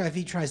 when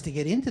HIV tries to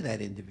get into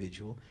that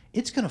individual,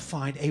 it's going to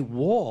find a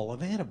wall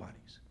of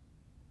antibodies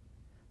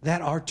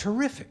that are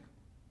terrific.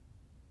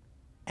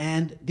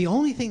 And the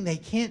only thing they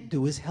can't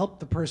do is help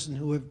the person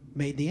who have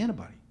made the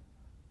antibody,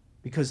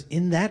 because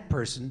in that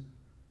person,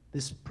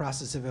 this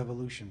process of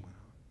evolution went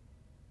on.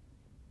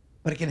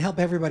 But it can help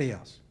everybody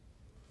else,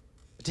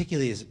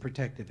 particularly as a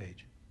protective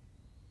agent.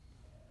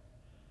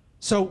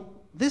 So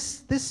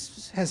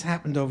this has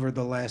happened over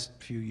the last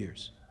few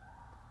years.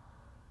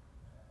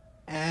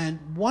 And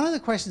one of the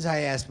questions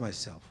I asked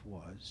myself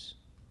was,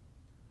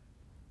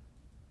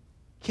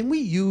 can we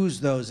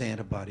use those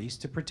antibodies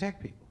to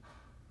protect people?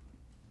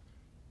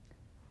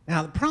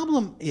 Now, the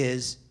problem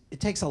is it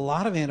takes a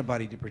lot of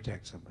antibody to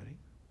protect somebody.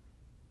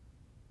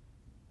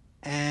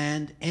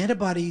 And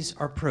antibodies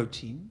are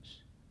proteins,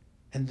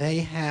 and they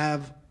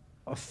have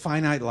a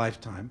finite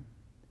lifetime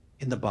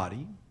in the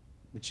body,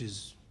 which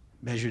is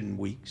measured in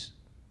weeks.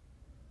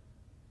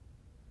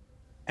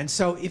 And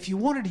so if you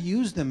wanted to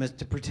use them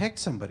to protect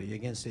somebody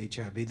against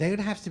HIV, they would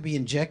have to be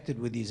injected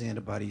with these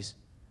antibodies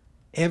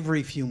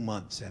every few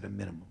months at a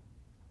minimum.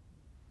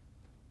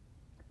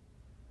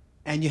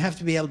 And you have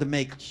to be able to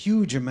make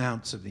huge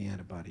amounts of the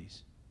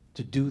antibodies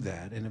to do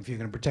that. And if you're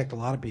going to protect a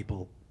lot of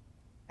people,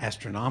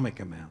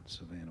 astronomical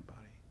amounts of antibody.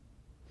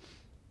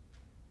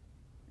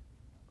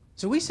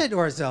 So we said to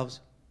ourselves,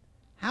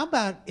 how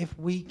about if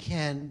we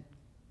can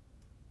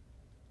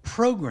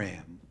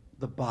program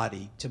the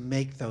body to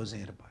make those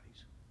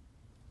antibodies?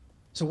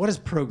 So what does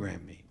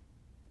program mean?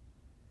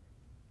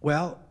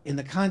 Well, in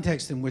the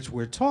context in which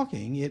we're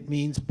talking, it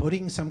means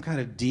putting some kind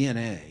of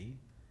DNA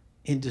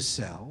into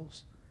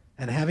cells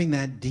and having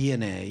that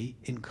DNA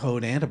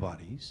encode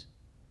antibodies,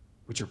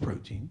 which are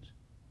proteins,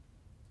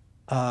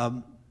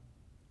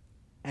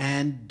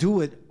 and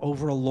do it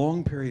over a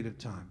long period of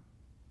time.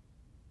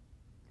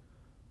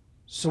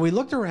 So we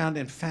looked around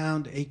and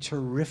found a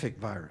terrific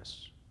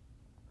virus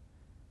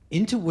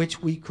into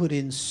which we could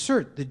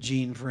insert the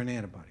gene for an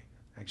antibody.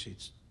 Actually,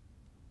 it's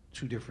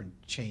 2 different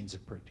chains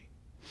of protein.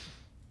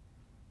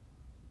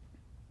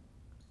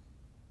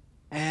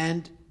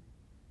 And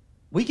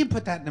we can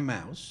put that in a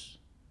mouse,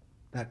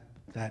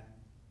 that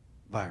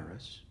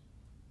virus,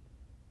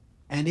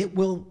 and it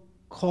will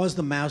cause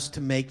the mouse to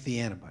make the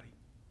antibody.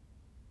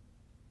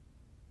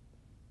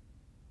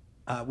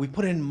 We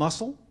put it in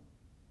muscle,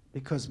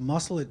 because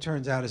muscle, it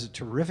turns out, is a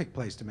terrific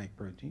place to make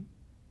protein.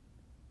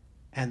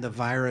 And the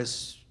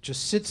virus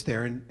just sits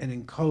there and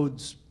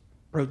encodes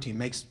protein,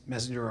 makes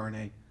messenger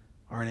RNA.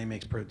 RNA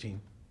makes protein.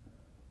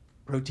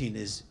 Protein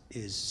is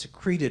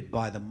secreted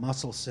by the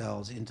muscle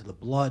cells into the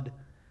blood,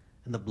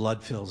 and the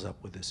blood fills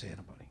up with this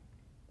antibody.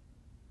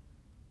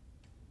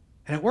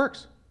 And it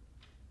works.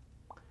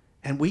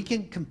 And we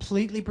can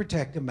completely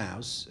protect a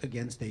mouse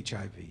against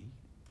HIV.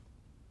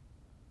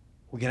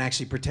 We can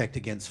actually protect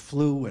against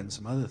flu and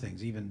some other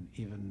things, even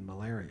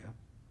malaria,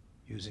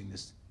 using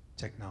this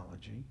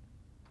technology.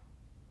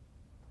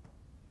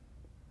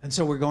 And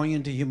so we're going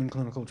into human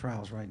clinical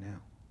trials right now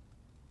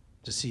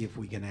to see if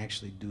we can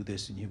actually do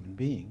this in human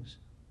beings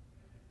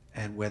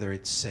and whether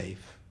it's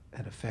safe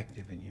and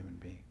effective in human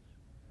beings.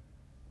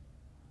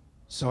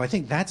 So I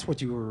think that's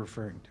what you were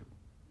referring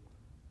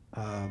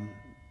to,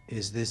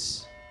 is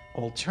this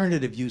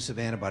alternative use of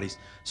antibodies.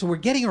 So we're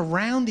getting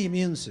around the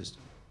immune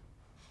system.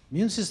 The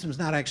immune system is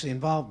not actually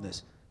involved in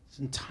this. It's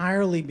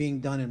entirely being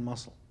done in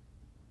muscle.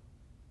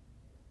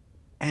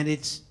 And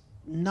it's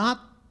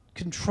not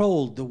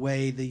controlled the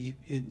way the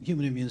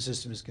human immune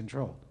system is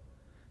controlled.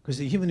 Because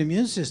the human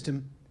immune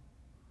system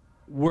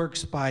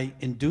works by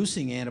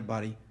inducing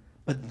antibody,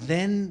 but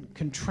then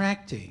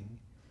contracting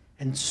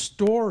and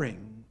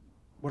storing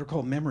what are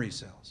called memory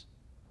cells.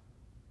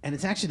 And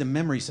it's actually the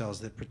memory cells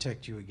that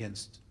protect you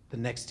against the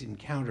next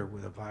encounter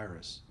with a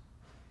virus,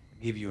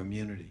 give you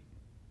immunity.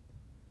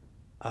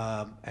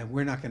 And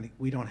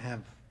we don't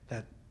have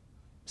that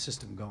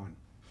system going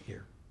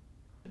here.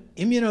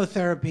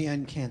 Immunotherapy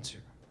and cancer.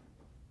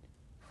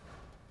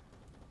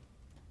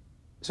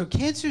 So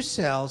cancer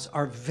cells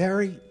are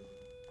very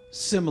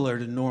similar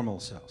to normal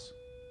cells.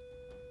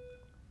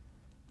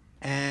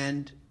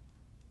 And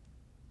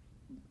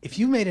if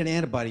you made an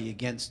antibody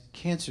against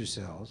cancer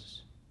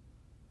cells,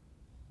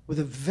 with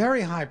a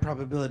very high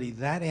probability,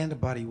 that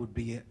antibody would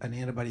be an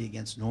antibody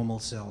against normal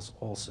cells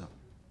also.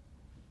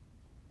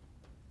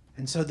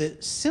 And so the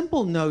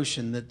simple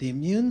notion that the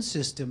immune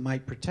system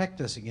might protect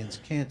us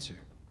against cancer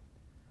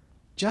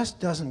just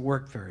doesn't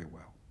work very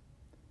well,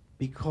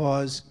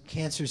 because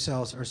cancer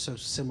cells are so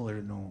similar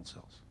to normal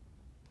cells.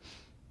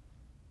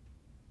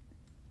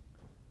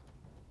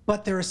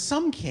 But there are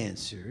some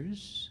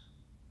cancers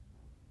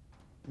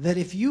that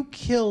if you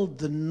killed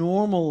the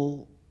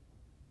normal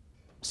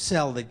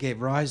cell that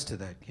gave rise to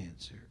that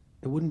cancer,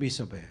 it wouldn't be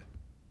so bad.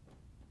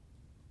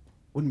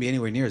 Wouldn't be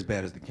anywhere near as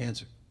bad as the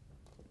cancer.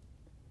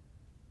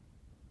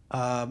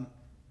 An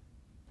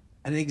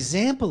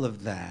example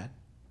of that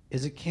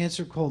is a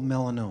cancer called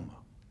melanoma.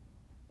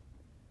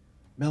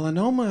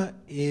 Melanoma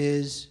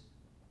is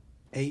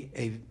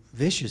a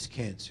vicious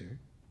cancer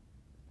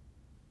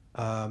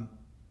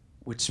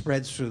which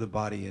spreads through the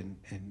body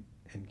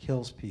and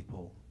kills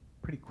people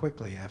pretty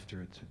quickly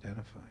after it's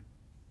identified.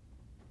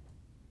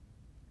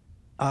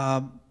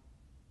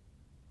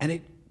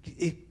 And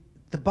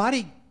the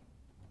body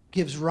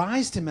gives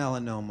rise to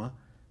melanoma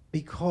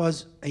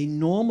because a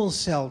normal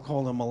cell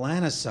called a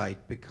melanocyte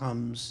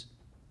becomes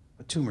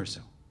a tumor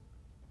cell.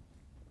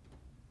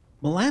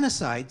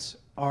 Melanocytes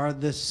are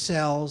the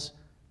cells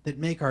that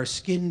make our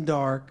skin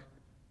dark,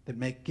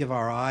 that give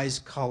our eyes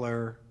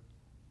color.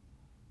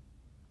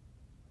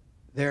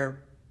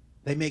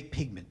 They make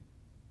pigment,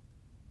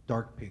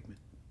 dark pigment.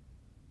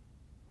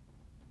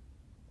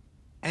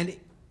 And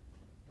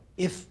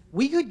if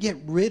we could get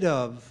rid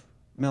of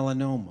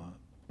melanoma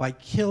by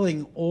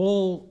killing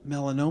all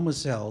melanoma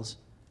cells,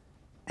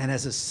 and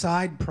as a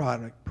side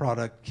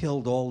product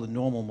killed all the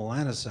normal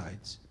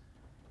melanocytes,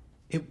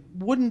 it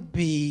wouldn't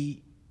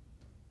be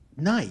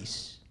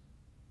nice,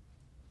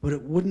 but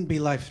it wouldn't be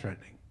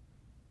life-threatening.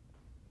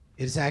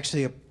 It is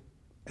actually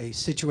a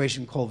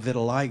situation called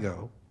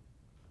vitiligo,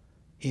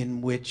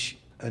 in which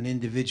an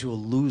individual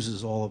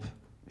loses all of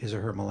his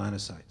or her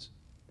melanocytes.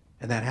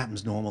 And that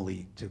happens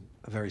normally to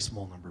a very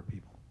small number of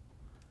people.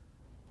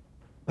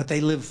 But they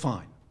live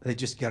fine. They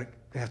just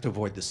have to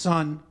avoid the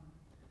sun,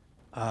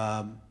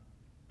 and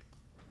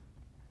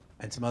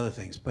some other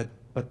things, but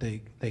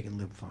they can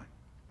live fine.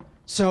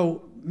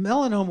 So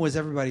melanoma was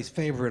everybody's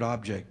favorite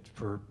object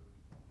for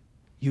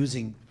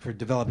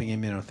developing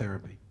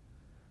immunotherapy,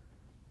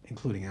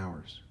 including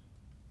ours.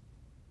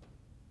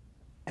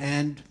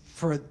 And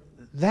for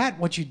that,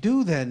 what you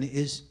do then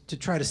is to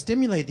try to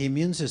stimulate the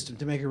immune system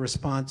to make a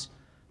response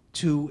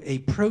to a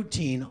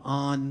protein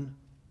on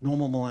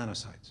normal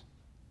melanocytes.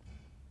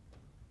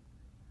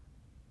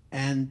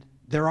 And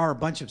there are a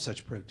bunch of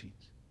such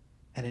proteins.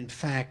 And in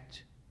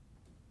fact,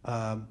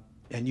 and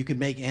you can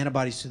make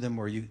antibodies to them,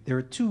 or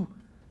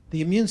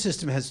the immune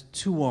system has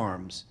two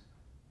arms.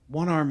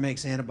 One arm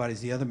makes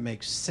antibodies, the other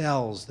makes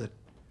cells that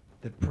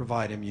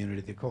provide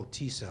immunity. They're called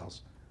T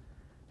cells.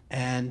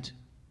 And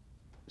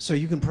so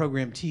you can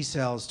program T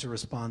cells to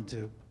respond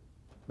to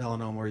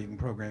melanoma, or you can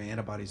program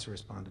antibodies to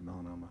respond to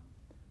melanoma.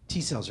 T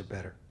cells are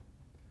better.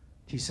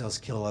 T cells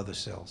kill other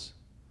cells.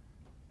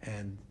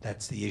 And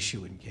that's the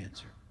issue in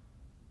cancer.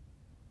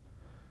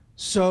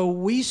 So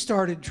we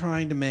started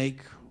trying to make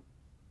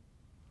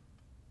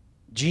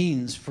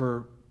genes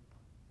for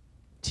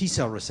T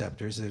cell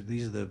receptors.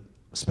 These are the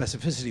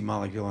specificity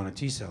molecule on a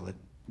T cell that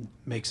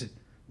makes it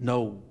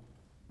know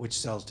which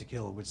cells to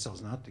kill and which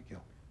cells not to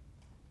kill.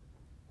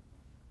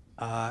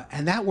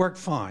 And that worked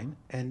fine,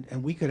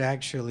 and we could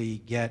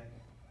actually get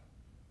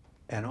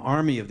an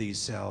army of these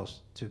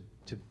cells to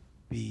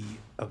be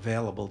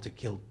available to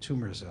kill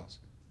tumor cells.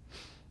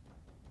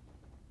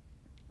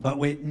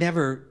 But it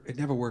never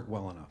worked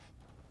well enough.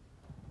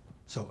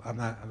 So I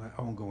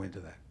won't go into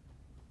that.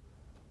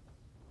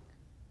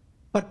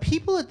 But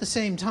people at the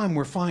same time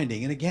were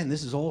finding, and again,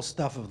 this is all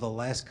stuff of the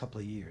last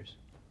couple of years,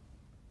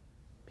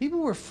 people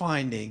were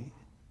finding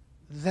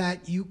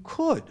that you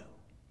could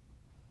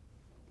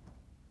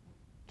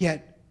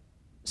get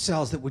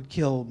cells that would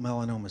kill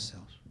melanoma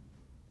cells.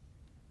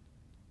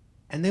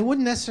 And they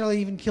wouldn't necessarily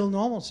even kill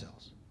normal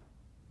cells.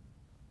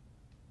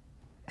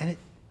 And it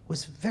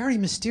was very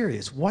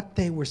mysterious, what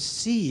they were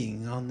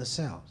seeing on the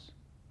cells.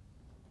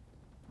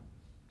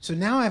 So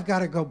now I've got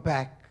to go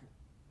back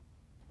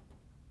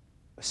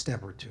a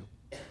step or two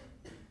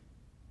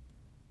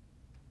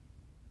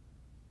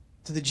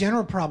to the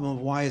general problem of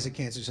why is a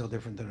cancer cell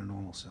different than a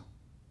normal cell.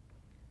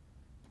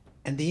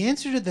 And the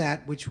answer to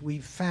that, which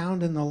we've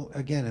found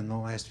again in the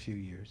last few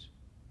years,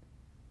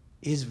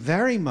 is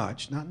very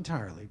much, not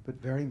entirely, but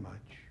very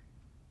much,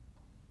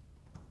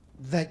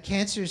 that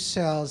cancer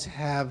cells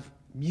have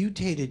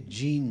mutated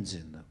genes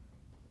in them,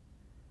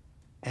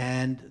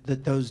 and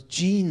that those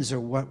genes are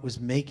what was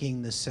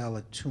making the cell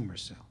a tumor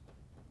cell.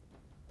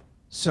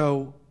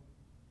 So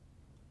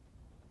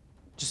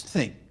just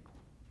think,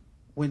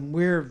 when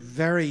we're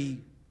very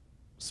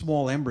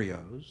small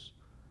embryos,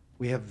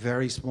 we have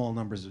very small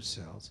numbers of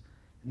cells,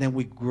 and then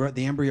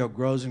the embryo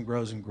grows and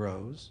grows and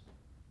grows.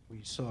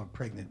 We saw a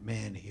pregnant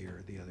man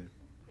here the other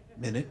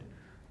minute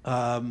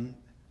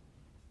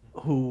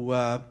who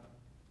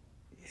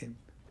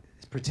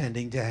is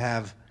pretending to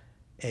have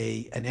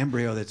an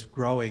embryo that's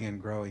growing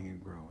and growing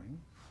and growing.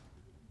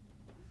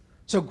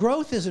 So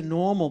growth is a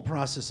normal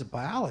process of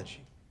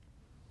biology.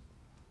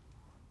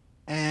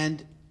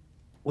 And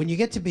when you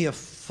get to be a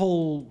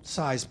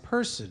full-size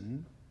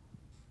person,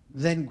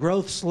 then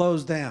growth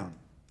slows down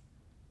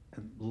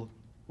and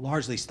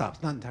largely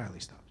stops, not entirely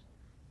stops.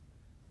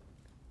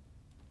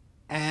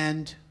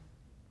 And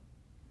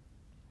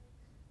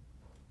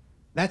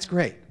that's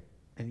great.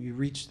 And you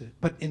reach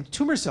but in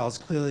tumor cells,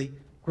 clearly,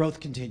 growth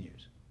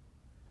continues.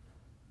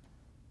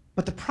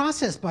 But the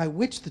process by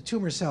which the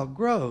tumor cell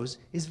grows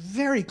is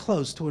very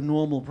close to a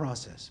normal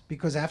process,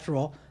 because after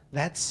all,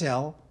 that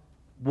cell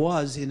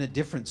was in a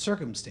different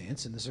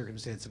circumstance, in the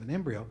circumstance of an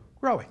embryo,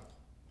 growing.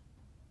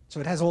 So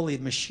it has all the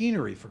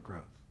machinery for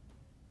growth.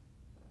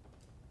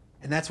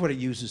 And that's what it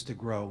uses to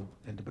grow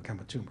and to become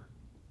a tumor.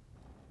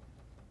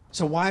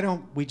 So why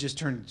don't we just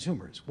turn into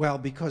tumors? Well,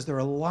 because there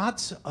are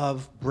lots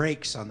of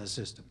brakes on the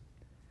system.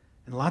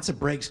 And lots of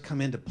brakes come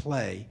into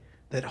play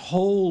that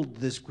hold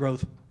this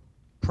growth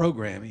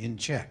program in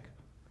check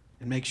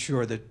and make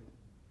sure that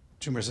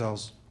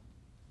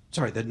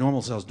that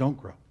normal cells don't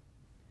grow.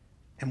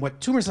 And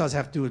what tumor cells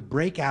have to do is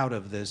break out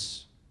of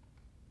this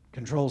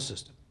control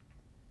system.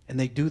 And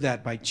they do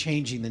that by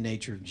changing the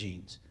nature of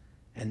genes.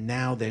 And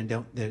now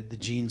the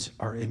genes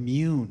are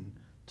immune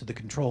to the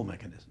control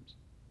mechanisms.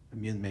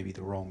 Immune may be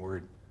the wrong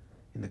word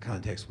in the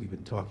context we've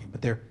been talking,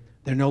 but they're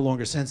no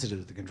longer sensitive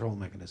to the control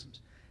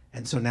mechanisms.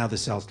 And so now the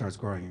cell starts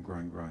growing and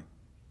growing and growing.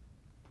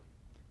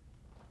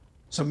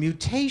 So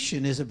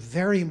mutation is a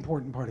very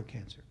important part of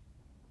cancer.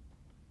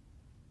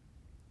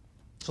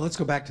 So let's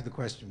go back to the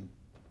question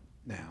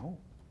now.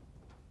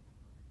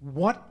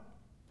 What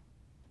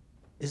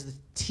is the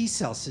T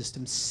cell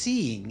system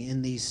seeing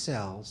in these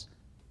cells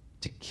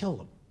to kill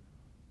them?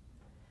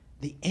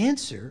 The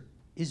answer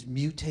is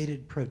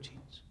mutated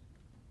proteins.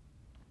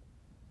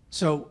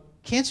 So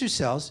cancer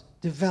cells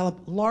develop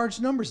large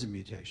numbers of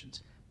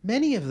mutations.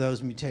 Many of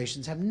those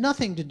mutations have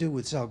nothing to do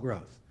with cell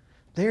growth.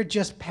 They're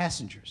just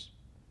passengers,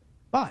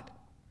 but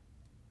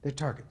they're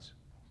targets.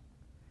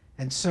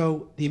 And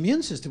so the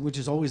immune system, which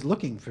is always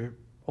looking for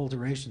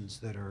alterations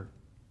that are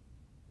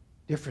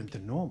different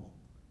than normal,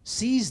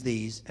 sees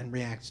these and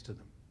reacts to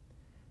them.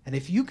 And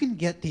if you can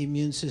get the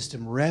immune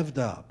system revved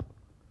up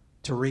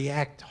to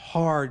react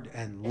hard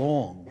and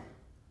long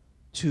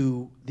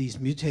to these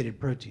mutated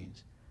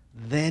proteins,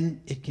 then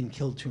it can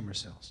kill tumor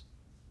cells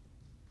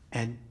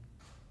and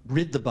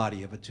rid the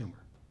body of a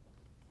tumor.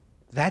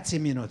 That's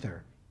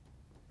immunotherapy.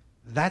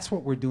 That's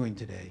what we're doing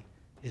today,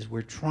 is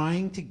we're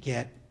trying to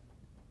get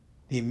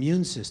the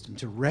immune system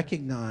to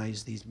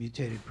recognize these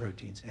mutated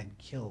proteins and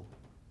kill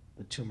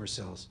the tumor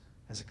cells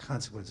as a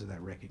consequence of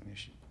that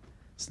recognition.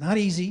 It's not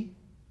easy,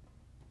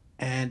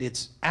 and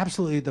it's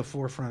absolutely at the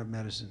forefront of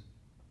medicine.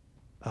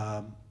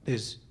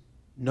 There's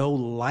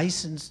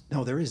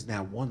there is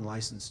now one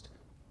licensed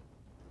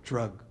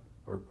drug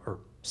or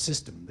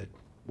system that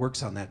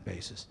works on that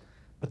basis,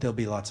 but there'll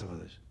be lots of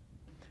others.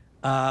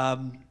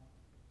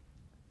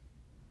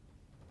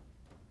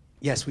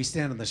 Yes, we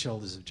stand on the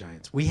shoulders of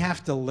giants. We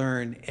have to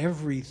learn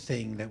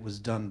everything that was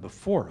done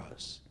before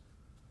us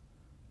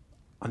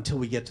until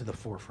we get to the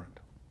forefront.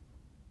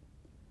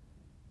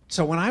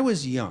 So when I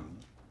was young,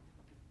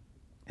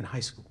 in high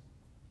school,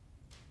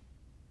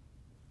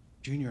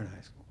 junior in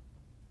high school,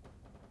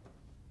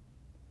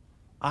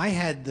 I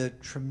had the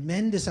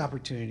tremendous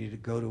opportunity to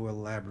go to a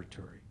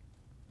laboratory,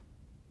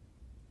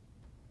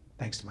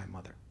 thanks to my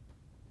mother,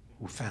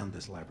 who found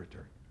this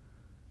laboratory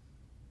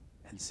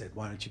and said,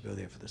 why don't you go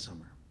there for the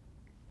summer?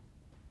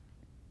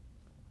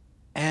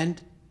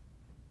 And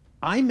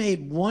I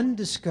made one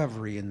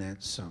discovery in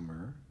that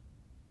summer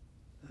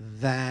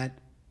that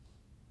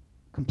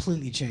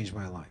completely changed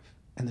my life.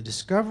 And the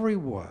discovery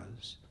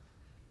was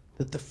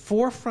that the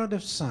forefront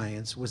of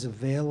science was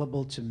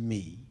available to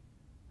me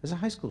as a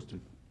high school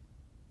student.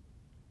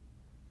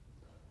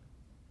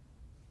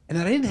 And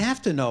I didn't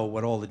have to know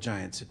what all the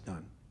giants had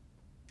done.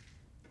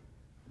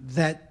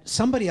 That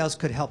somebody else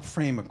could help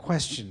frame a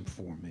question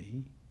for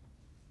me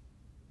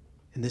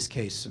in this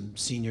case, some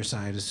senior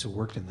scientists who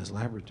worked in this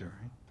laboratory.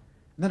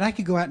 And then I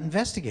could go out and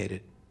investigate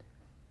it.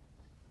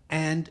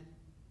 And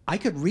I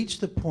could reach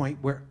the point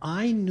where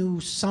I knew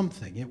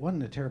something. It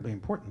wasn't a terribly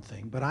important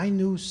thing, but I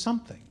knew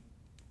something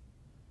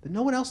that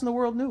no one else in the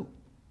world knew.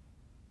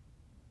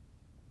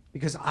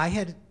 Because I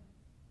had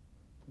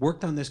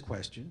worked on this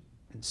question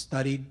and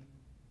studied, in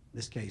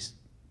this case,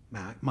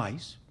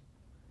 mice,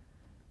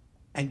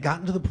 and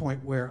gotten to the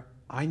point where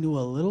I knew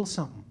a little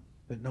something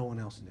that no one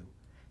else knew.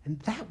 And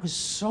that was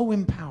so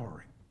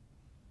empowering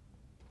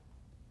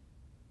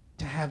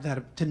to have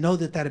that, to know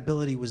that that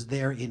ability was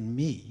there in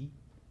me,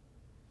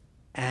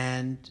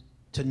 and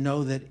to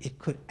know that it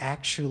could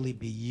actually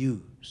be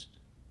used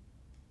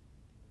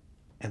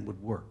and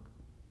would work.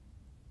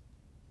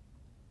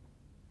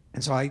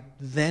 And so I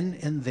then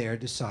and there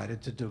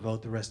decided to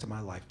devote the rest of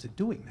my life to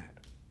doing that.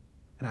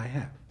 And I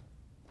have.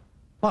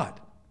 But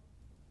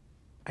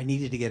I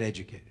needed to get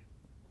educated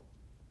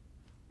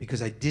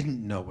because I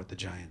didn't know what the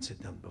giants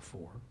had done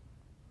before.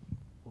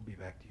 We'll be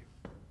back to you.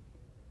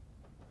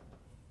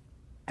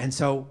 And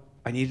so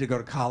I needed to go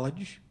to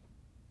college.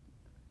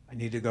 I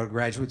needed to go to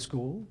graduate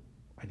school.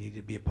 I needed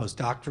to be a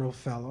postdoctoral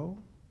fellow.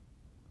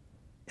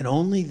 And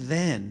only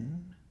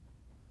then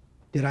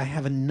did I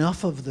have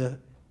enough of the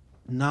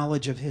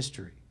knowledge of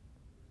history,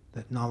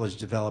 that knowledge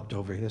developed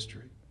over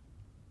history,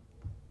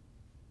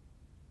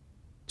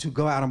 to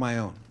go out on my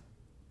own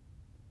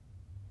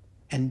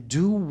and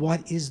do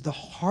what is the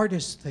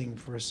hardest thing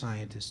for a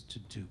scientist to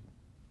do,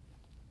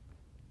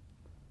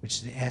 which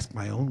is to ask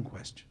my own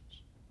questions.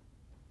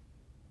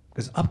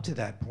 Because up to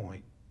that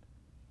point,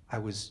 I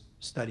was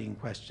studying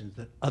questions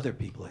that other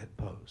people had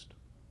posed.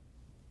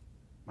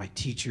 My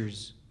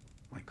teachers,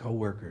 my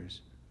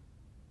coworkers,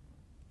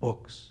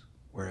 books,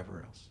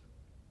 wherever else.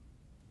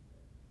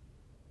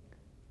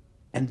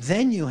 And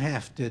then you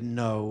have to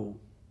know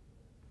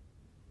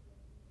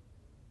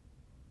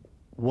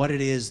what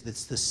it is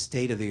that's the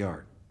state of the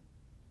art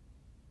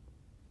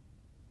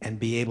and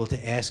be able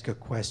to ask a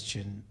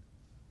question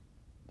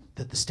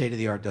that the state of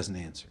the art doesn't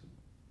answer,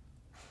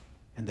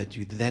 and that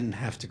you then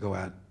have to go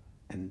out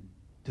and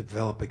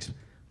develop,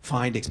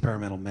 find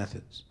experimental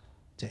methods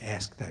to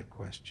ask that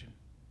question.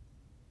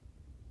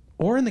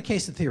 Or in the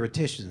case of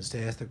theoreticians,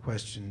 to ask the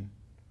question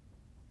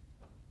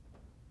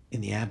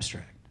in the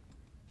abstract.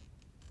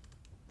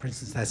 For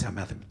instance, that's how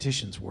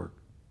mathematicians work.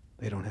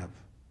 They don't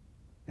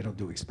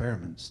do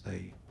experiments,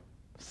 they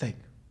think.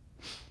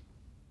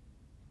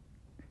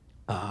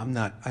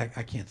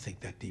 I can't think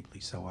that deeply,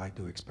 so I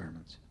do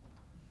experiments.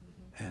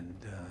 And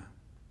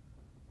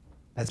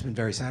that's been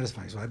very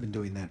satisfying. So I've been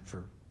doing that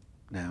for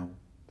now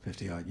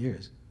 50-odd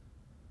years.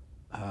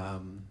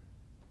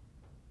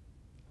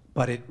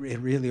 But it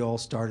really all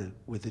started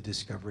with the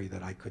discovery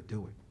that I could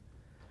do it.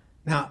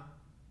 Now,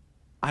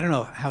 I don't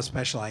know how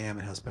special I am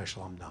and how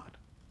special I'm not.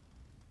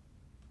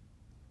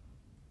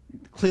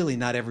 Clearly,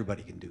 not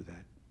everybody can do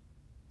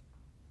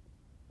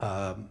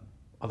that.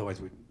 Otherwise,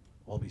 we'd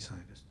all be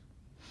scientists.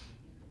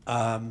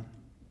 And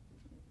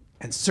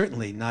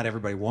certainly, not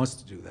everybody wants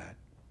to do that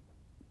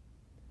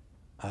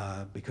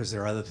because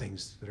there are other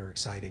things that are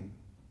exciting,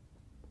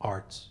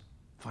 arts,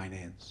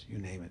 finance, you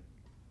name it.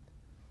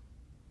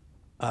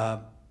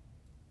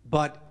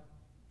 But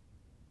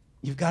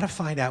you've got to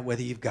find out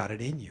whether you've got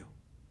it in you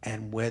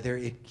and whether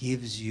it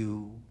gives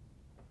you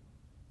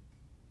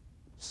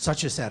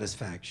such a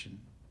satisfaction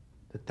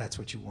that that's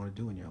what you want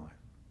to do in your life.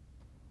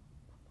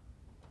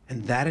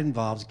 And that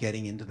involves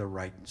getting into the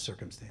right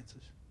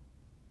circumstances.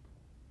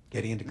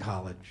 Getting into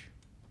college,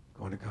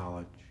 going to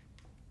college.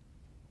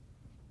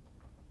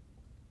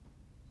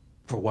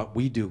 For what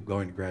we do,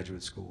 going to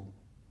graduate school.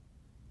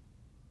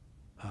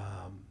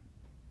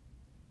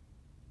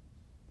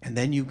 And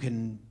then you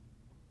can,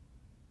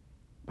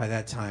 by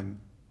that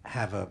time,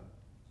 have an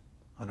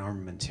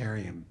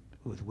armamentarium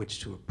with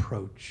which to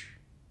approach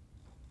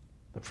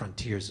the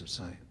frontiers of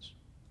science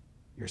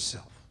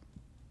yourself.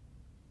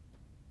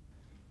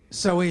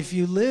 So if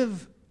you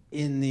live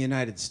in the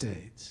United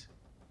States,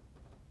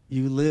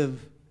 you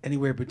live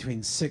anywhere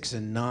between 6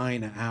 and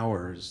 9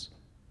 hours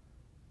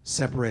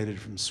separated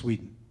from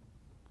Sweden.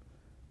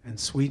 And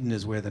Sweden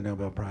is where the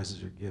Nobel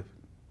Prizes are given.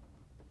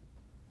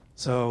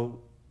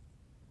 So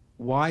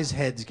wise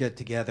heads get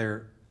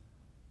together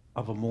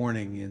of a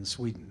morning in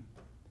Sweden,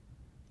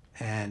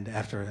 and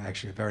after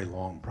actually a very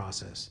long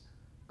process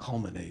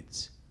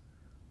culminates,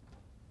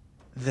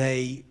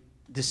 they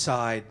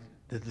decide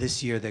that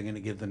this year they're going to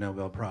give the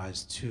Nobel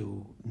Prize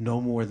to no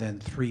more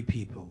than 3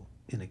 people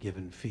in a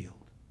given field.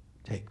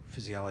 Take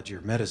physiology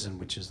or medicine,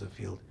 which is the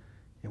field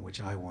in which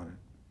I wanted.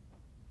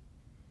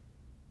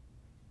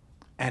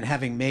 And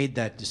having made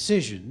that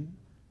decision,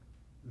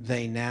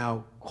 they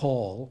now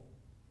call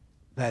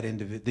that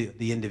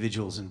the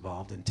individuals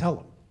involved and tell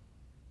them.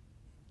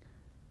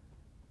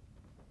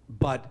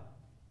 But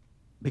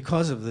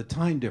because of the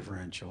time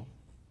differential,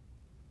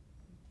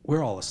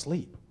 we're all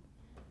asleep.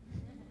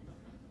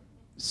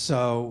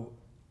 So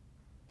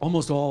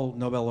almost all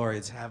Nobel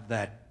laureates have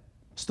that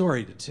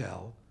story to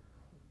tell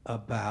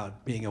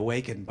about being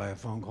awakened by a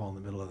phone call in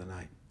the middle of the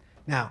night.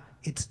 Now,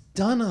 it's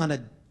done on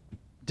a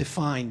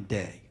defined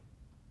day.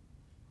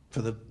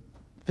 For the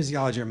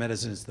physiology or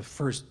medicine, it's the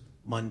first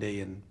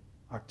Monday in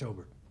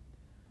October.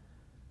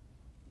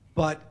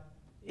 But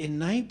in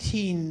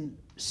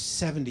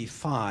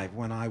 1975,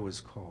 when I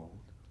was called,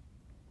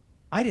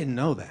 I didn't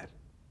know that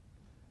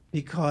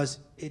because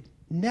it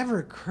never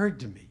occurred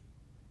to me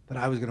that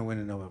I was going to win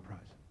a Nobel Prize.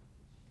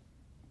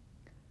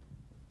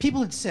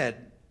 People had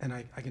said, and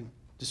I can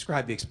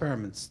describe the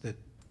experiments that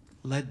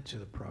led to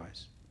the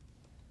prize.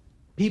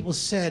 People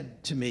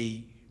said to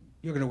me,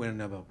 "You're going to win a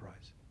Nobel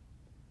Prize."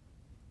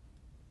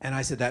 And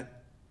I said,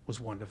 that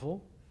was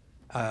wonderful.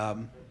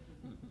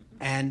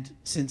 And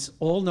since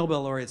all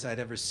Nobel laureates I'd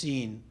ever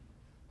seen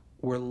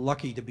were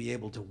lucky to be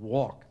able to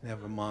walk,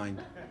 never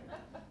mind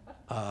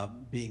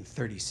being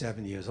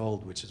 37 years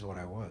old, which is what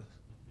I was,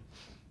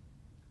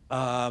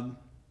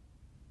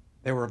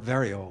 they were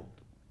very old.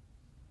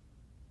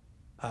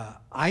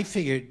 I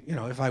figured, you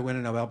know, if I win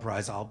a Nobel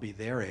Prize, I'll be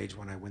their age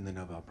when I win the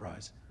Nobel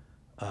Prize,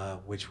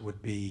 which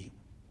would be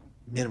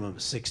minimum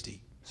of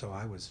 60. So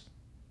I was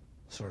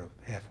sort of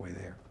halfway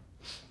there.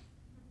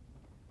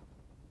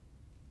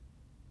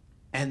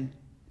 And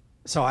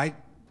so I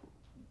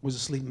was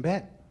asleep in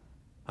bed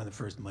on the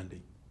first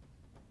Monday.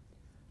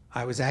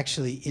 I was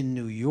actually in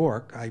New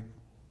York. I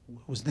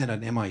was then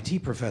an MIT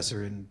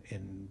professor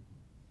in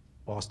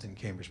Boston,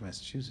 Cambridge,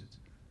 Massachusetts.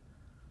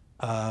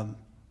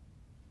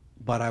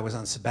 But I was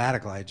on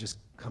sabbatical. I had just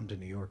come to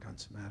New York on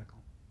sabbatical.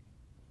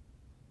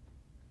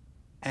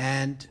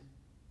 And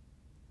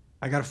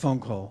I got a phone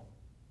call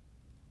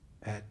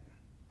at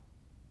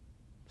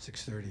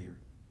 6:30 or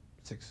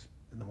 6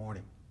 in the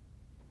morning.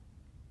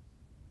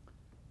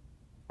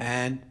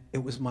 And it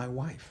was my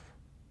wife.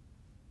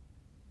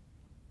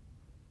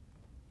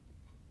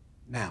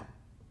 Now,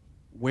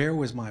 where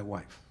was my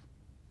wife?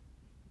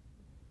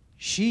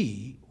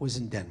 She was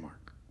in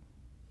Denmark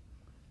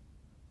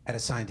at a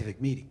scientific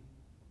meeting.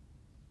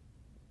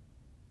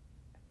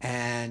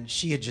 And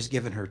she had just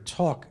given her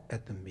talk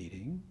at the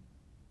meeting.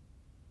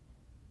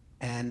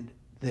 And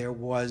there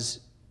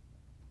was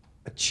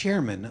a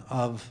chairman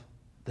of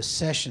the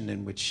session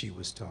in which she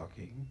was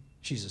talking.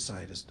 She's a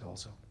scientist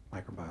also,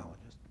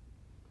 microbiologist.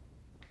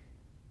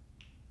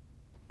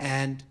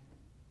 And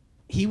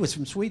he was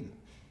from Sweden.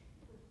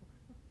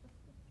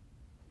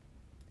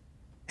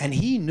 And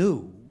he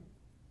knew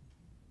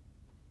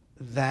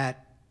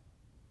that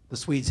the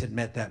Swedes had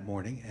met that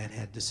morning and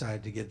had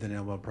decided to give the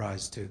Nobel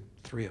Prize to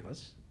 3 of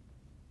us.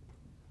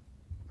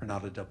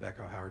 Renata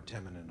Delbecco, Howard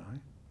Temin, and I,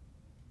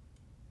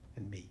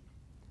 and me.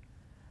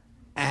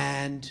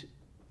 And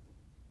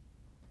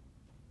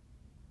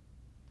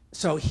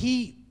so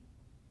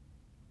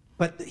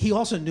but he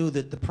also knew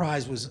that the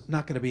prize was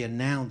not going to be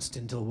announced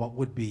until what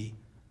would be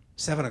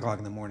 7 o'clock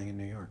in the morning in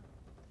New York.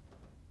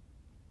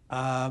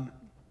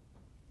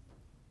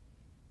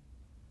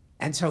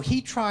 And so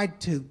he tried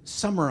to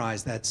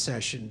summarize that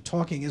session,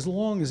 talking as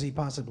long as he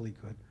possibly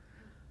could.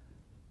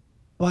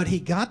 But he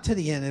got to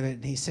the end of it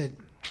and he said,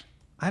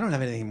 "I don't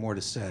have anything more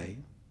to say."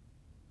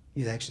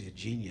 He's actually a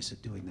genius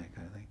at doing that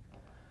kind of thing.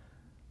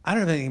 "I don't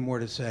have anything more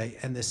to say,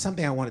 and there's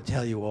something I want to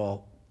tell you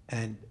all,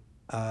 and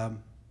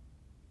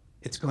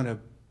it's going to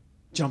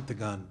jump the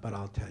gun, but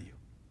I'll tell you."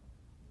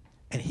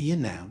 And he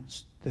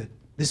announced that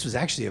this was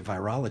actually a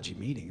virology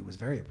meeting. It was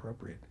very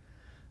appropriate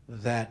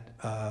that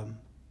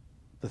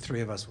the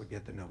 3 of us would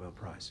get the Nobel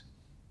Prize.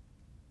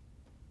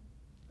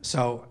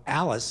 So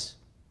Alice,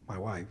 my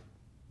wife,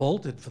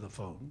 bolted for the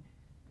phone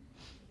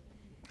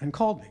and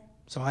called me.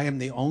 So I am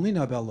the only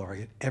Nobel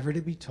laureate ever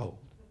to be told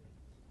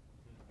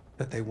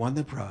that they won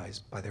the prize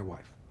by their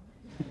wife.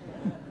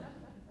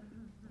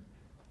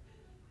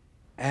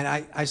 And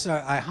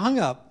I hung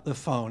up the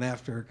phone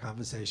after a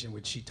conversation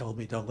which she told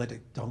me, don't let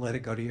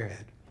it go to your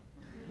head.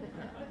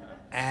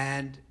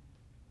 And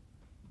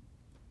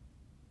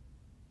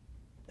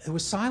there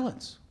was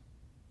silence.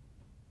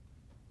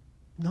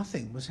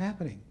 Nothing was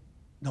happening.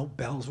 No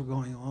bells were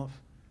going off.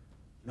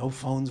 No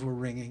phones were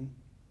ringing.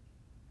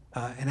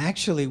 And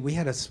actually, we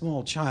had a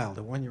small child,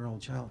 a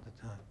 1-year-old child at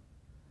the time.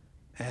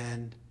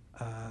 And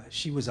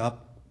she was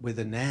up with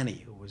a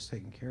nanny who was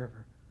taking care of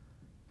her.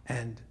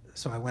 And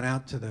so I went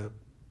out to the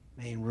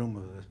main room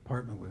of the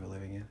apartment we were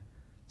living in. I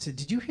said,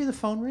 "Did you hear the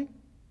phone ring?"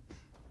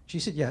 She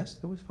said, "Yes,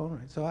 there was a phone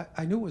ring." So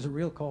I knew it was a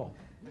real call.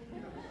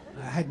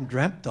 I hadn't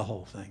dreamt the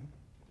whole thing.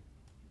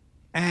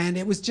 And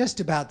it was just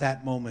about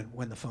that moment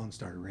when the phone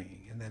started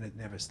ringing, and then it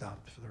never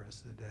stopped for the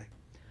rest of the day.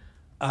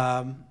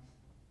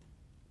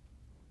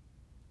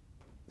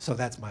 So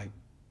that's my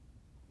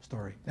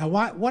story. Now,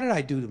 what did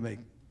I do to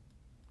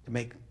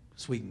make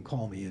Sweden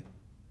call me at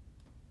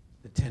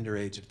the tender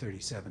age of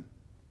 37?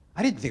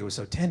 I didn't think it was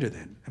so tender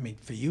then. I mean,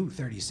 for you,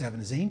 37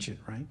 is ancient,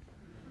 right?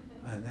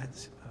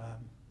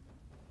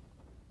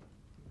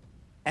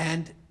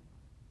 And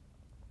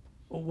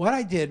what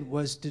I did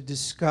was to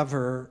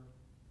discover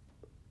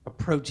a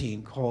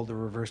protein called the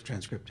reverse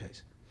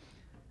transcriptase.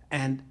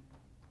 And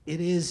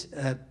it is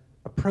a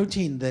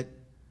protein that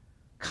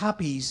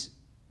copies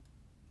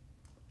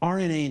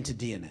RNA into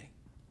DNA.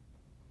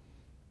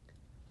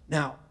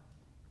 Now,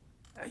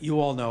 You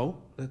all know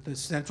that the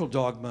central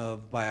dogma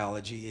of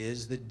biology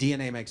is that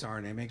DNA makes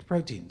RNA makes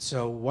protein.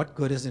 So what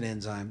good is an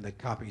enzyme that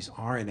copies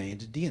RNA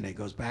into DNA,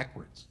 goes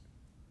backwards?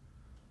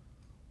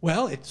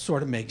 Well, it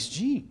sort of makes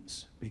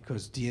genes,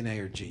 because DNA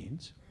are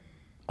genes.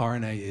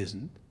 RNA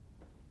isn't,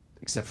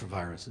 except for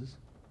viruses.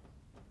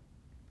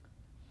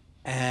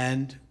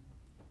 And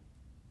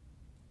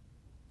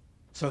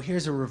so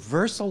here's a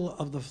reversal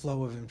of the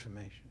flow of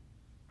information.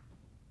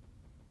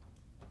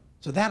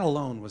 So that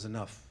alone was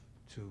enough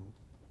to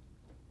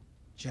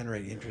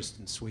generate interest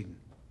in Sweden.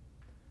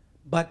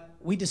 But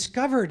we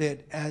discovered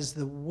it as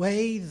the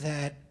way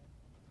that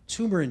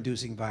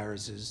tumor-inducing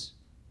viruses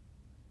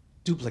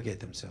duplicate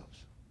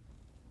themselves.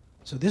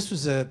 So this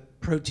was a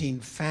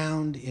protein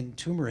found in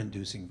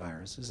tumor-inducing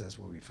viruses. That's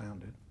where we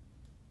found it.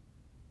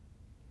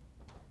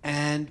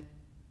 And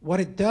what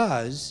it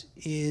does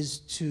is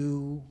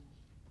to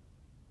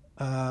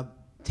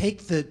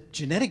take the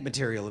genetic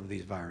material of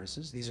these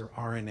viruses, these are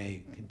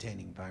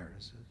RNA-containing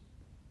viruses,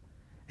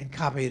 and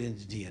copy it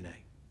into DNA.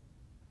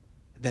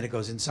 Then it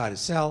goes inside a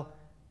cell,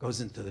 goes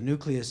into the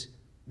nucleus,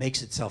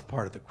 makes itself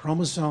part of the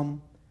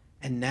chromosome,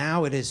 and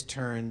now it has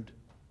turned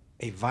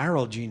a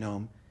viral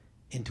genome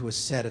into a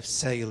set of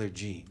cellular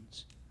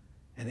genes.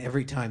 And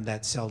every time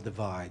that cell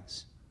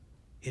divides,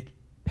 it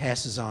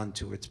passes on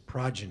to its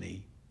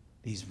progeny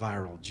these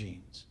viral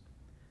genes.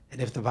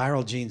 And if the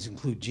viral genes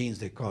include genes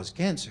that cause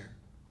cancer,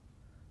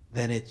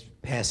 then it's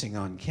passing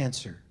on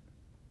cancer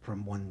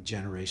from one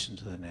generation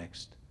to the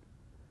next.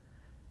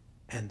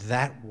 And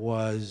that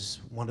was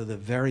one of the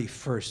very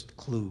first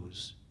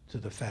clues to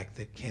the fact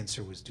that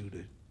cancer was due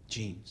to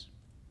genes.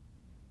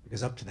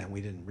 Because up to then,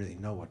 we didn't really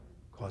know what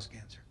caused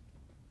cancer.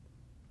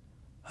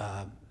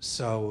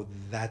 So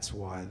that's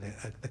why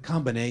the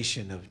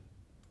combination of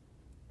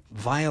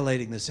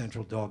violating the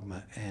central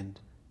dogma and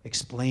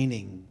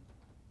explaining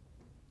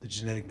the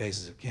genetic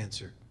basis of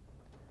cancer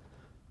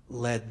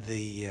led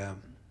the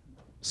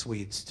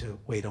Swedes to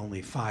wait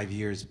only 5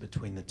 years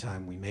between the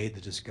time we made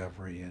the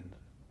discovery and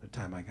the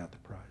time I got the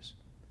prize,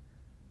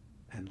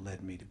 and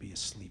led me to be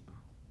asleep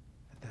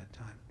at that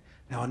time.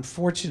 Now,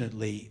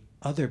 unfortunately,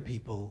 other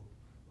people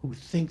who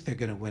think they're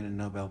going to win a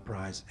Nobel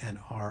Prize and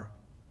are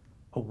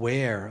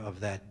aware of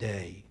that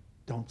day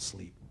don't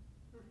sleep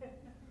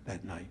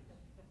that night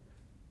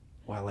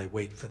while I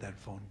wait for that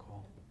phone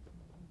call.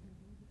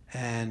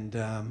 And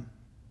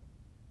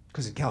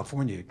because in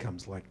California it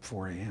comes like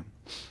 4 a.m.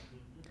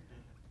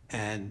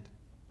 And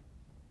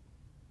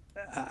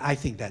I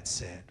think that's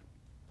sad.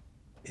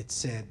 It's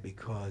sad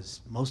because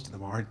most of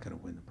them aren't going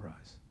to win the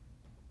prize.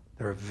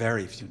 There are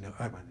very few,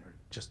 I mean, there are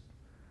just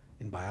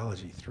in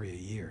biology 3 a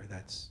year.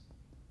 That's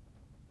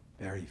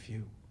very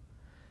few.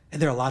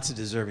 And there are lots of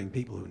deserving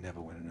people who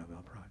never win a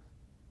Nobel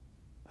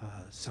Prize.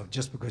 So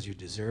just because you're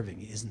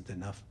deserving isn't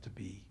enough to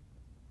be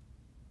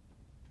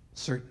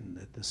certain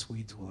that the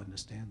Swedes will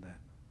understand that,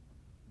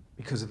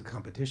 because of the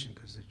competition,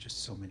 because there's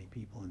just so many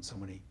people and so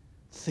many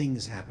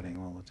things happening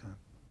all the time.